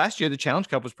last year, the Challenge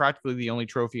Cup was practically the only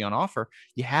trophy on offer.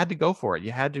 You had to go for it.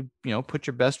 You had to, put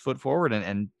your best foot forward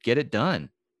and get it done.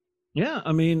 Yeah.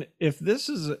 I mean, if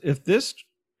this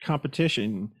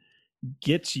competition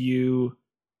gets you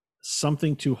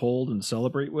something to hold and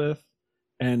celebrate with,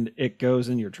 and it goes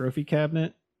in your trophy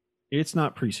cabinet, it's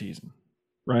not preseason,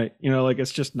 right? Like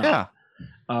it's just not.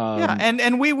 Yeah.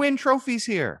 And we win trophies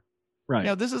here.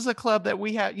 Right. This is a club that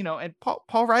we have, and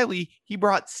Paul Riley, he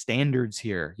brought standards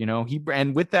here,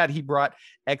 and with that, he brought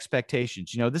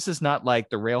expectations. This is not like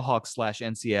the Railhawks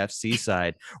 /NCFC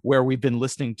side where we've been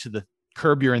listening to the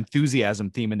Curb Your Enthusiasm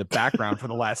theme in the background for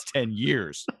the last 10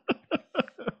 years.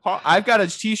 I've got a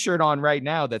t-shirt on right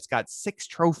now that's got 6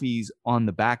 trophies on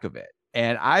the back of it.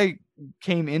 And I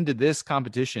came into this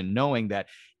competition knowing that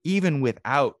even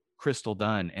without Crystal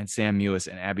Dunn and Sam Mewis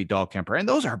and Abby Dahlkemper, and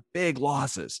those are big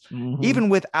losses. Mm-hmm. Even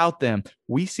without them,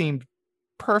 we seemed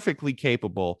perfectly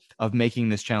capable of making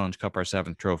this Challenge Cup our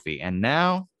 7th trophy. And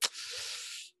now,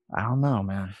 I don't know,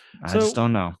 man. I just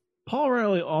don't know. Paul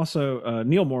Riley also,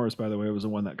 Neil Morris, by the way, was the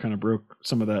one that kind of broke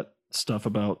some of that stuff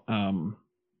about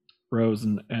Rose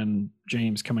and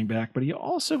James coming back. But he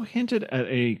also hinted at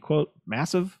a, quote,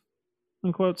 massive,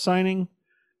 unquote, signing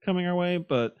coming our way.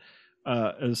 But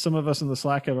as some of us in the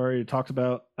Slack have already talked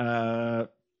about,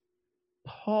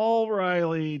 Paul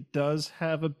Riley does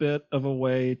have a bit of a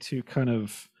way to kind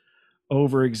of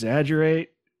over exaggerate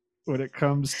when it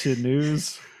comes to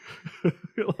news.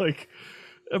 Like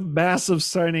a massive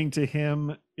signing to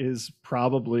him is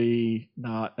probably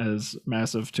not as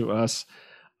massive to us.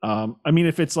 I mean,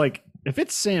 if it's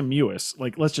Sam Mewis,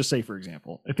 like let's just say, for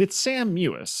example, if it's Sam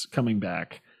Mewis coming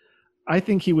back, I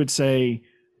think he would say,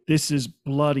 this is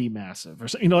bloody massive, or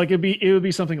like it would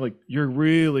be something like, you're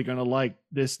really gonna like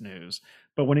this news.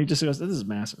 But when he just goes, this is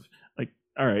massive, like,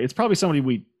 all right, it's probably somebody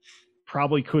we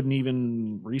probably couldn't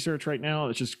even research right now.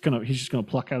 It's just he's just gonna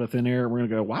pluck out of thin air. We're gonna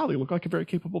go, wow, they look like a very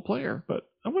capable player, but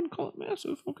I wouldn't call it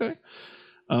massive. Okay.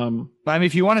 But I mean,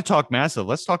 if you want to talk massive,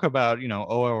 let's talk about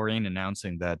OL Reign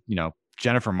announcing that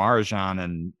Jennifer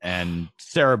Marjan and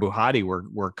Sarah Buhati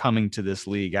were coming to this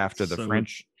league after the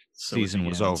French season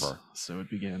was over. So it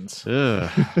begins.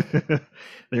 There's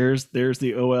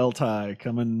the OL tie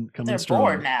coming They're strong.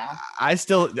 bored now. I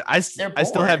still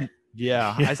have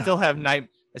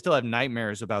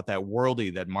nightmares about that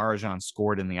worldie that Marjan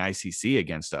scored in the ICC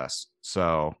against us.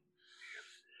 So,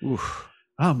 oof.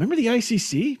 Oh, remember the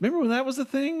ICC? Remember when that was the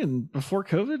thing and before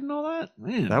COVID and all that?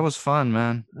 Man, that was fun,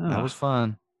 man. That was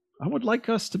fun. I would like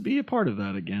us to be a part of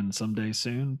that again someday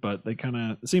soon, but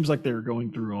it seems like they're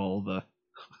going through all the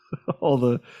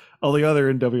other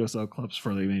NWSL clubs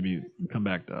before they maybe come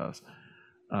back to us.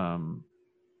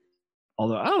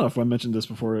 Although I don't know if I mentioned this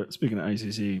before, speaking of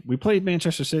ICC, we played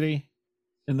Manchester City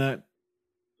in that.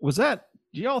 Do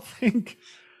y'all think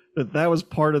that was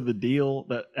part of the deal,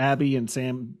 that Abby and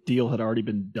Sam deal had already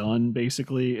been done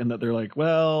basically, and that they're like,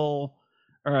 well,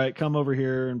 all right, come over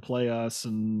here and play us,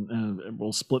 and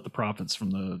we'll split the profits from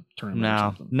the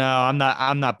tournament. No,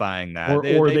 I'm not buying that.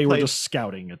 Or they were just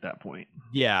scouting at that point.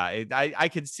 Yeah, I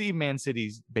could see Man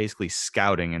City's basically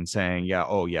scouting and saying,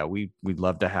 we'd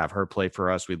love to have her play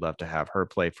for us. We'd love to have her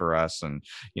play for us, and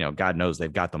God knows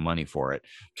they've got the money for it.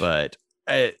 But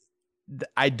I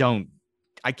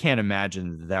can't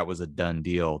imagine that was a done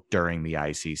deal during the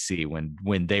ICC when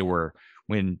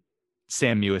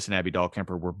Sam Mewis and Abby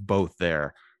Dahlkemper were both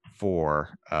there for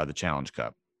the Challenge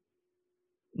Cup.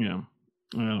 Yeah,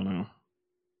 I don't know.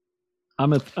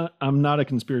 I'm not a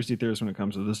conspiracy theorist when it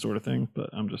comes to this sort of thing, but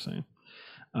I'm just saying.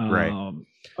 Right.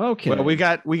 Okay. Well, we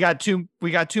got two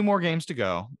more games to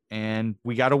go, and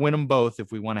we got to win them both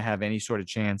if we want to have any sort of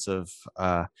chance of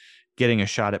getting a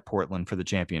shot at Portland for the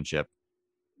championship.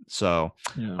 So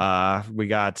we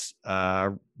got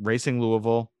Racing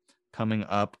Louisville coming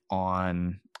up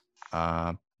on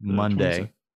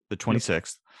Monday, the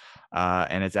 26th.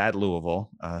 And it's at Louisville.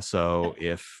 So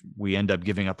if we end up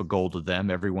giving up a goal to them,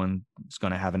 everyone is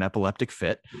going to have an epileptic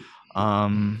fit.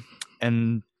 And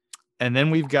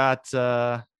then we've got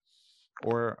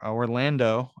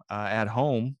Orlando at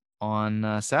home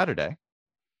on Saturday.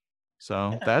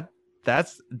 So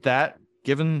that's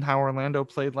given how Orlando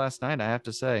played last night, I have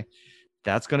to say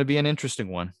that's going to be an interesting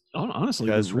one. Honestly,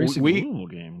 the Racing Louisville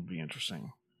game would be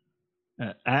interesting.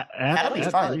 That'll be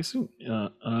fun. Racing,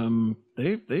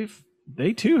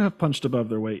 they too have punched above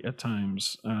their weight at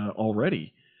times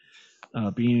already.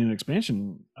 Being an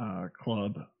expansion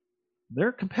club,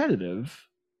 they're competitive.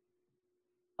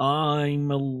 I'm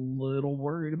a little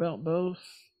worried about both,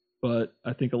 but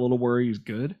I think a little worry is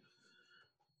good.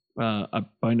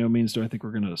 By no means do I think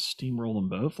we're going to steamroll them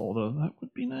both, although that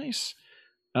would be nice.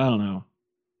 I don't know.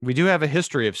 We do have a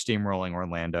history of steamrolling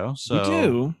Orlando, so we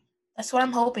do. That's what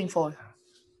I'm hoping for.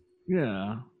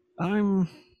 Yeah, I'm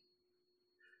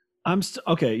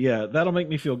okay. Yeah, that'll make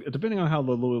me feel. Depending on how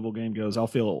the Louisville game goes, I'll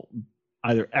feel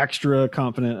either extra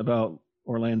confident about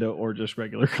Orlando or just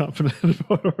regular confident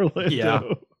about Orlando. Yeah.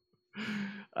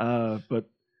 But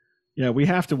yeah, we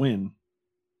have to win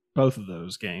both of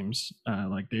those games.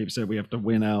 Like Dave said, we have to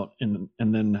win out and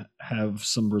then have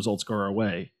some results go our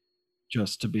way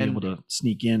just to be able to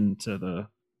sneak into the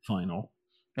final.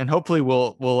 And hopefully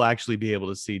we'll actually be able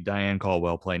to see Diane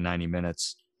Caldwell play 90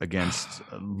 minutes against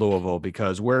Louisville,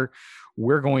 because we're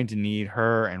going to need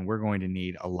her, and we're going to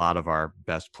need a lot of our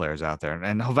best players out there.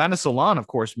 And Havana Solon, of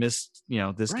course, missed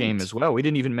this game as well. We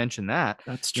didn't even mention that.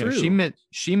 That's true.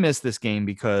 She missed this game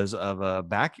because of a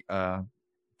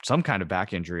some kind of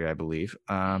back injury, I believe.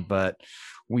 But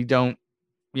we don't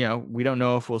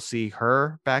know if we'll see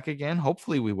her back again.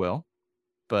 Hopefully we will,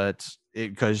 but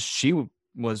because she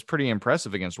was pretty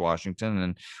impressive against Washington,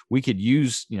 and we could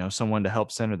use someone to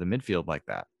help center the midfield like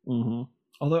that. Mm-hmm.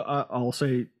 Although I'll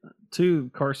say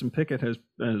too, Carson Pickett has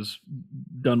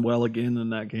done well again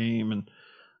in that game, and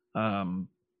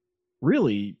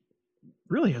really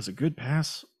has a good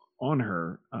pass on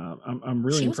her. I'm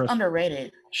really impressed. She's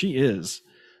underrated. She is.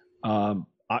 I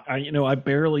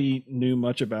barely knew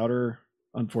much about her.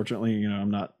 Unfortunately, I'm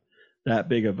not that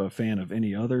big of a fan of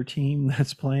any other team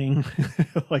that's playing.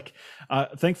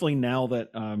 Thankfully now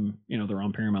that they're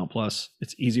on Paramount Plus,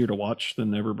 it's easier to watch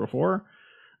than ever before.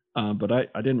 But I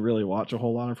didn't really watch a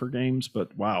whole lot of her games.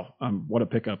 But wow, what a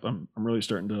pickup! I'm really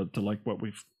starting to like what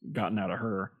we've gotten out of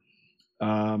her.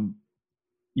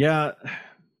 Yeah,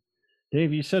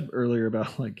 Dave, you said earlier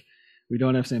about we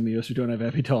don't have Sam Mios, we don't have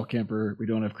Abby Dahlkemper, we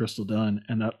don't have Crystal Dunn,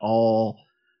 and that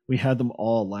we had them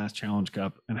all last Challenge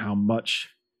Cup, and how much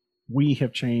we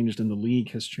have changed and the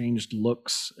league has changed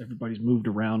looks. Everybody's moved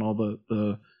around. All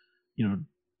the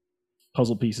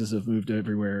puzzle pieces have moved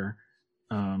everywhere.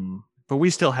 But we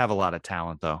still have a lot of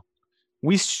talent, though.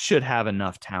 We should have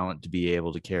enough talent to be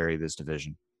able to carry this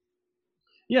division.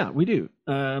 Yeah, we do.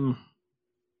 I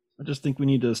just think we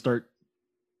need to start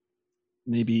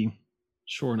maybe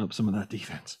shoring up some of that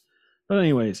defense. But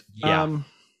anyways, yeah.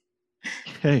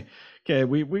 Okay,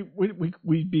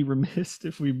 we'd be remiss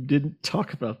if we didn't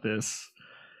talk about this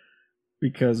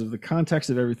because of the context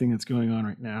of everything that's going on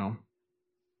right now.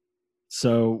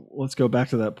 So let's go back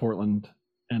to that Portland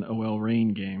and OL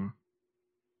Reign game.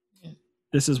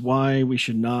 This is why we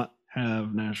should not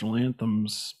have national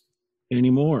anthems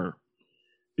anymore,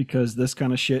 because this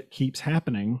kind of shit keeps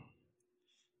happening.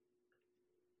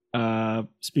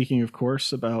 Speaking, of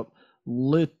course, about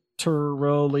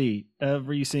literally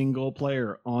every single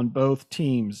player on both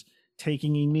teams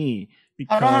taking a knee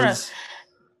because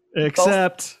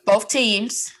except both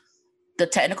teams, the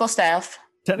technical staff,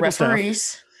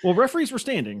 referees. Well, referees were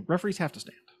standing. Referees have to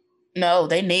stand. No,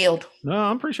 they kneeled. No,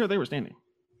 I'm pretty sure they were standing.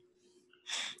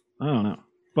 I don't know,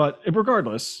 but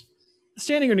regardless,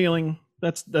 standing or kneeling,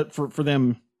 that's for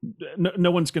them.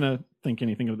 No one's gonna think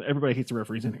anything of that. Everybody hates the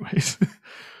referees anyways.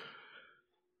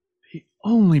 The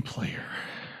only player,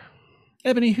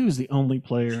 Ebony, who's the only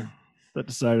player that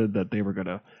decided that they were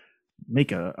gonna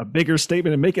make a bigger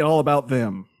statement and make it all about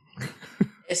them?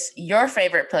 It's your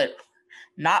favorite player,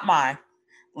 not mine,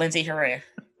 Lindsey Horan.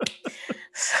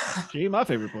 She ain't my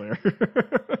favorite player.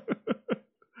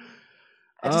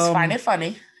 I just find it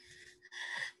funny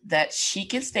that she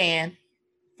can stand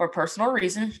for personal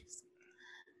reasons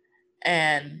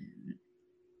and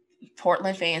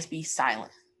Portland fans be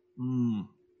silent.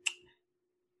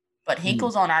 But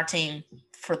Hinkle's on our team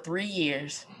for 3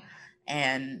 years,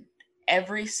 and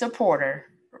every supporter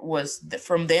was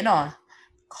from then on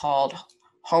called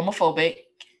homophobic,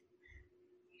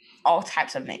 all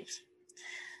types of names.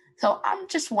 So I'm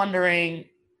just wondering,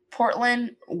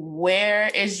 Portland, where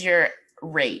is your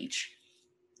rage?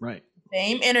 Right.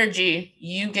 Same energy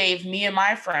you gave me and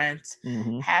my friends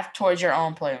have towards your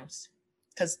own players,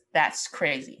 because that's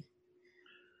crazy.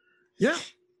 Yeah,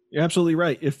 you're absolutely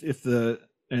right. If the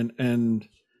and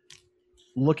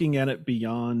looking at it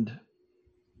beyond,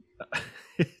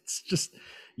 it's just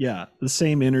the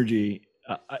same energy.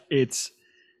 It's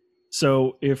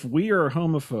so if we are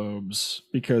homophobes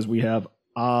because we have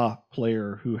a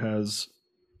player who has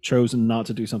chosen not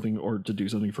to do something or to do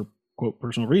something for quote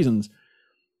personal reasons,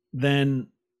 then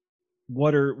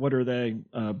what are they?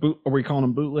 Are we calling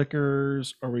them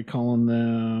bootlickers? Are we calling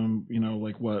them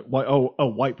what?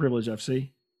 White privilege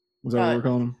FC? Was that what we're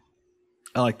calling them?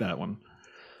 I like that one.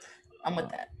 I'm with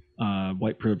that.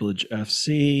 White privilege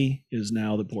FC is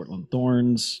now the Portland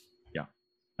Thorns. Yeah.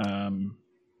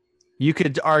 You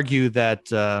could argue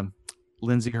that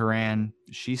Lindsey Horan,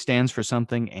 she stands for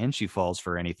something and she falls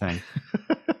for anything.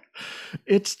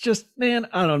 It's just, man,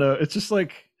 I don't know. It's just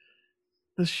like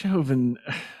the Chauvin,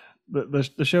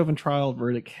 the Chauvin trial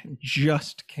verdict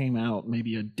just came out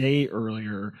maybe a day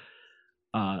earlier.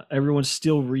 Everyone's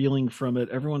still reeling from it.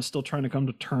 Everyone's still trying to come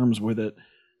to terms with it.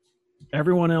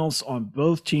 Everyone else on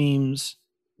both teams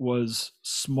was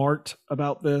smart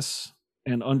about this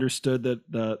and understood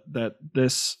that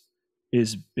this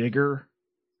is bigger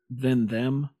than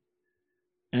them.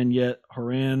 And yet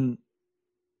Horan,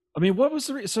 I mean, what was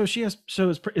the so she has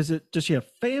does she have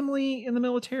family in the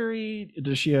military?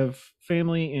 Does she have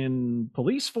family in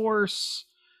police force?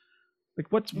 Like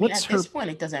what's at this point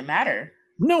it doesn't matter.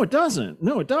 No, it doesn't.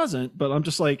 But I'm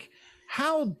just like,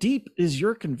 how deep is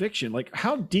your conviction? Like,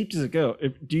 how deep does it go?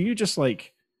 Do you just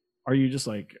like, are you just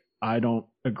like, I don't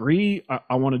agree,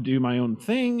 I want to do my own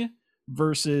thing,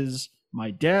 versus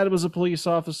my dad was a police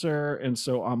officer and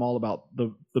so I'm all about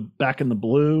the back in the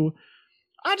blue?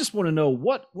 I just want to know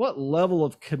what level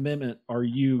of commitment are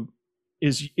you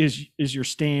is your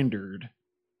standard,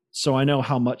 so I know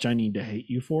how much I need to hate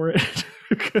you for it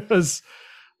because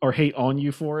or hate on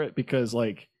you for it, because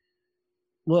like,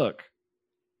 look,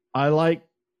 I like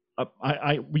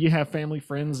we have family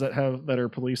friends that are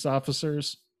police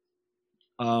officers,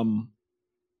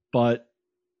 but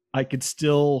I could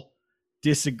still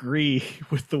disagree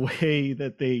with the way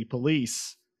that they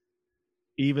police,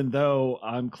 even though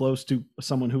I'm close to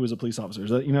someone who was a police officer.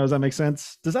 Does that make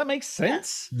sense? Does that make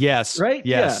sense? Yes. Right?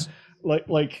 Yes. Yeah.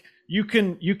 Like you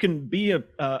can be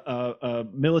a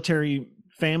military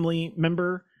family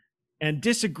member and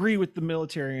disagree with the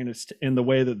military in the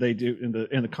way that they do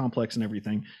in the complex and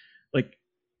everything. Like,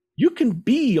 you can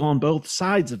be on both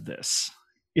sides of this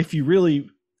if you really,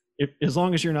 as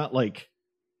long as you're not like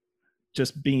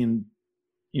just being,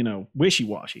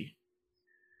 wishy-washy.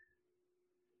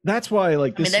 That's why,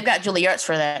 like, this, I mean, they've got Julie Ertz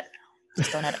for that.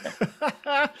 Just don't have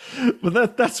it.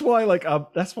 But that's why, like,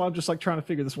 that's why I'm just like trying to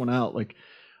figure this one out. Like,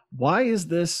 why is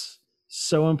this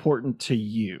so important to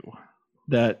you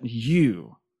that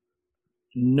you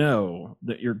know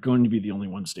that you're going to be the only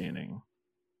one standing?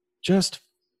 Just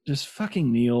fucking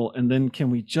kneel, and then can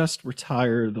we just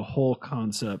retire the whole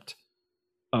concept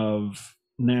of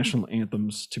national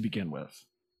anthems to begin with?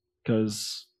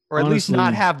 Because, or at least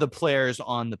not have the players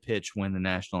on the pitch when the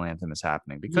national anthem is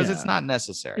happening, because it's not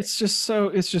necessary. It's so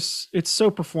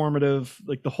performative.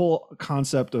 Like the whole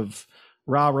concept of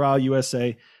rah rah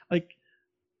USA, like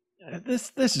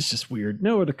this is just weird.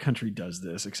 No other country does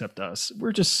this except us.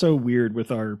 We're just so weird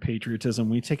with our patriotism.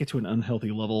 We take it to an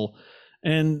unhealthy level,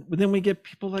 and then we get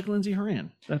people like Lindsey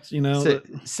Horan. That's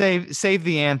save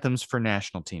the anthems for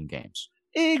national team games.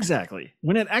 Exactly,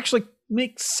 when it actually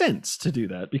makes sense to do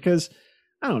that, because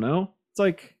I don't know. It's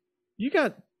like you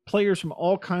got players from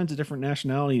all kinds of different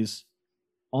nationalities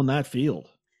on that field.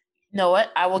 You know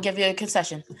what? I will give you a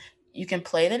concession. You can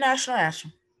play the national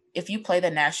anthem if you play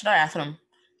the national anthem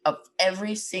of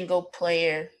every single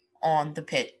player on the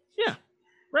pitch. Yeah,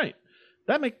 right.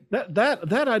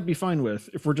 That I'd be fine with.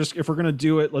 If we're gonna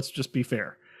do it, let's just be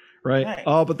fair, right?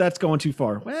 Oh, but that's going too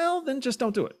far. Well, then just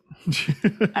don't do it.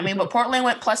 I mean, but Portland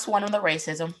went +1 on the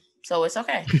racism, so it's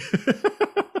okay.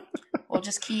 We'll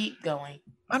just keep going.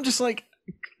 I'm just like,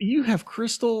 you have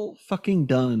Crystal fucking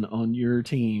Dunn on your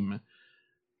team.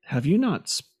 Have you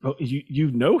not? You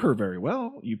know her very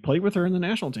well. You played with her in the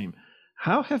national team.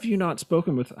 How have you not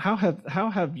spoken with? How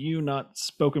have you not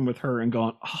spoken with her and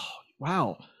gone, oh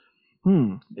wow,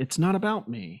 it's not about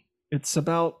me. It's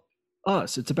about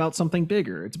us. It's about something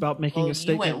bigger. It's about making a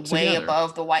statement. You went way together.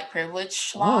 Above the white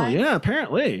privilege line. Oh yeah,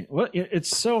 apparently.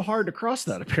 It's so hard to cross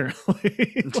that.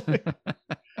 Apparently.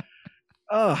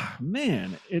 Oh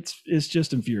man, it's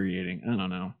just infuriating. I don't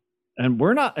know. And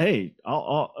we're not. Hey,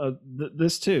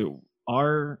 this too.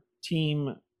 Our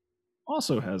team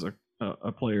also has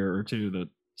a player or two that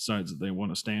decides that they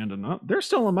want to stand, and they're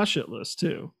still on my shit list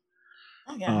too.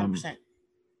 Oh yeah, 100%.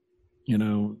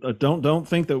 Don't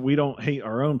think that we don't hate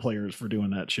our own players for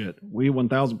doing that shit. We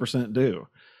 1000% do,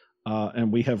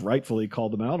 and we have rightfully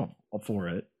called them out for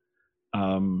it.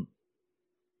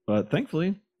 But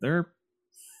thankfully, they're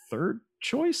third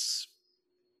choice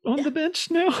on the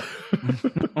bench now.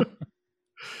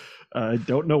 I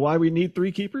don't know why we need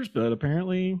 3 keepers, but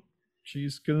apparently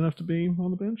she's good enough to be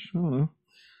on the bench. I don't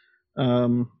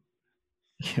know.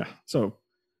 Yeah, so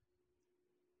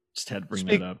just had to bring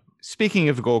that up. Speaking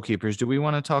of goalkeepers, do we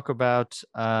want to talk about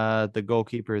the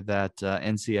goalkeeper that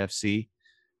NCFC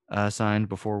signed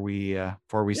before we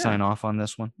sign off on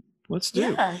this one? Let's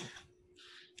do. Yeah,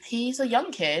 he's a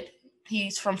young kid.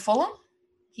 He's from Fulham.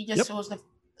 He just was the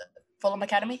Fulham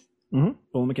Academy.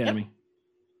 Fulham Academy.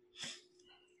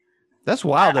 That's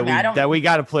wild that we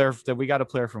got a player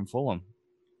from Fulham.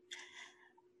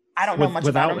 I don't know much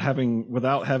without about him.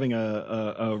 without having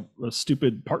a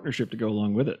stupid partnership to go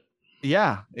along with it.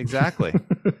 Yeah, exactly.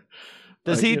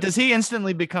 Does he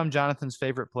instantly become Jonathan's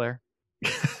favorite player?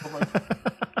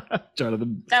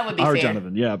 Jonathan, that would be fair.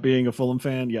 Jonathan, yeah, being a Fulham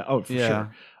fan, yeah, for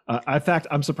sure. In fact,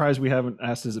 I'm surprised we haven't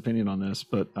asked his opinion on this,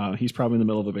 but he's probably in the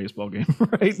middle of a baseball game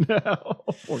right now.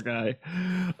 Poor guy.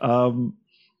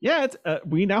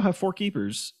 We now have 4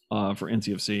 keepers for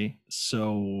NCFC,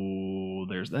 so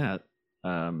there's that.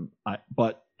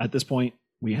 But at this point,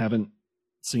 we haven't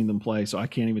seen them play, so I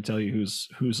can't even tell you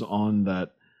who's on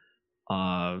that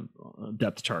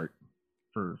depth chart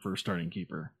for starting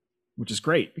keeper, which is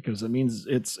great because it means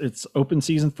it's open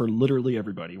season for literally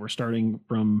everybody. We're starting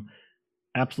from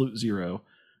absolute zero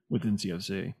with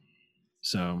NCFC.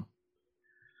 So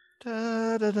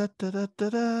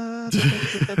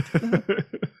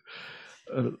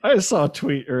I saw a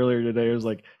tweet earlier today. It was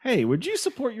like, hey, would you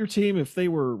support your team if they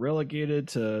were relegated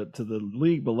to the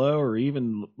league below or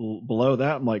even below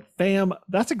that? I'm like, fam,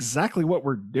 that's exactly what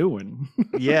we're doing.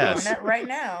 Yes. We're doing that right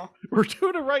now. We're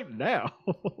doing it right now.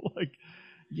 Like,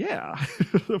 yeah,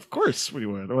 of course we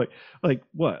would. Like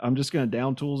what? I'm just going to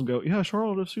down tools and go, yeah,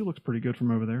 Charlotte FC looks pretty good from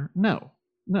over there. No,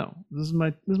 this is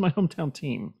my hometown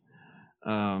team.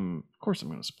 Of course I'm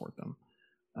going to support them.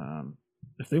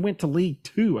 If they went to League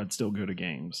 2, I'd still go to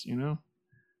games, you know?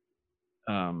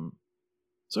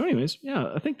 So anyways,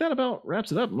 yeah, I think that about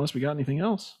wraps it up unless we got anything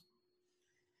else.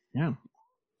 Yeah.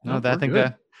 No, I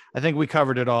think we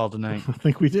covered it all tonight. I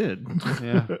think we did.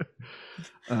 Yeah.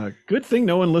 Good thing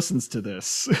no one listens to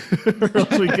this. Or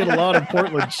else we get a lot of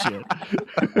Portland shit.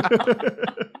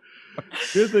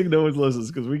 Good thing no one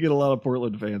listens because we get a lot of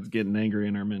Portland fans getting angry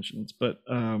in our mentions. But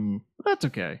that's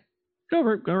okay. Go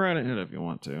right ahead if you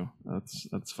want to.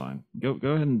 That's fine. Go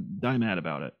ahead and die mad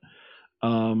about it.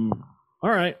 All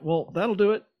right. Well, that'll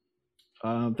do it.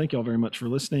 Thank you all very much for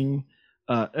listening.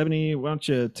 Ebony, why don't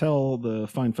you tell the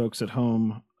fine folks at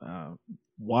home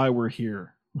why we're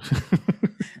here?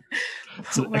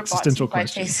 It's an existential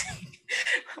question.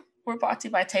 We're brought to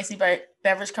you by Tasty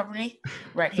Beverage Company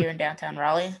right here in downtown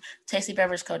Raleigh,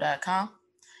 tastybeverageco.com.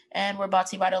 And we're brought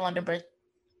to you by the London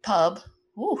Pub.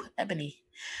 Ooh, Ebony.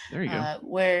 There you go.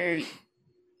 Where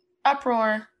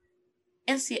Uproar,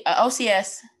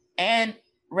 OCS, and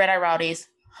Red Eye Rowdies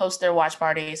host their watch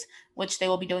parties, which they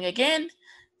will be doing again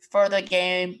for the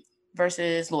game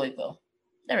versus Louisville.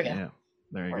 There we go. Yeah,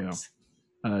 there you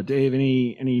go. Dave,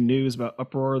 any news about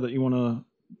Uproar that you want to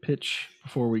pitch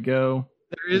before we go?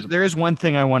 There is one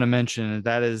thing I want to mention, and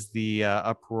that is the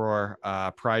Uproar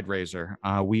Pride Raiser.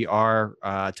 We are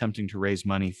attempting to raise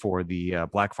money for the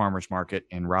Black Farmers Market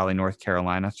in Raleigh, North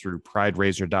Carolina through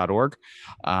prideraiser.org.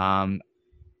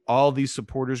 All these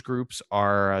supporters groups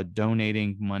are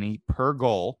donating money per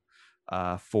goal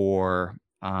for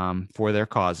their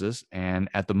causes, and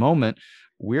at the moment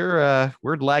we're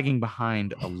lagging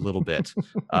behind a little bit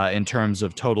in terms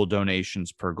of total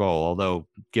donations per goal, although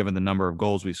given the number of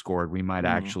goals we scored, we might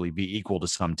actually be equal to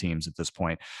some teams at this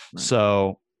point. Right.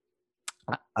 So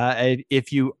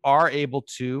if you are able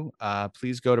to,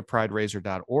 please go to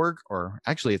prideraiser.org, or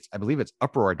actually I believe it's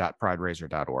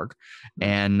uproar.prideraiser.org,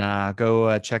 and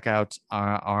go check out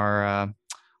our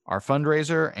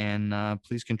fundraiser, and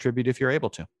please contribute if you're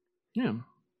able to. Yeah.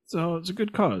 So it's a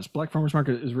good cause. Black Farmers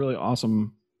Market is really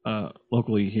awesome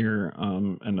locally here,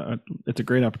 and it's a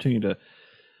great opportunity to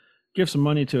give some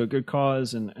money to a good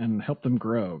cause and help them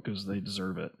grow because they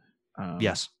deserve it.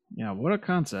 Yes. Yeah, what a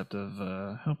concept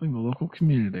of helping the local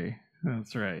community.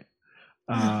 That's right.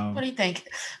 What do you think?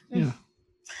 Yeah.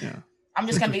 I'm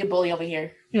just going to be a bully over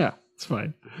here. Yeah, it's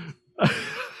fine.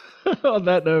 On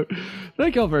that note,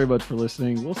 thank y'all very much for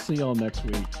listening. We'll see y'all next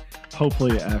week,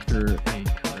 hopefully after a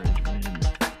Courage win.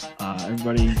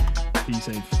 Everybody be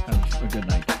safe. Have a good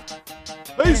night.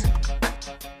 Peace.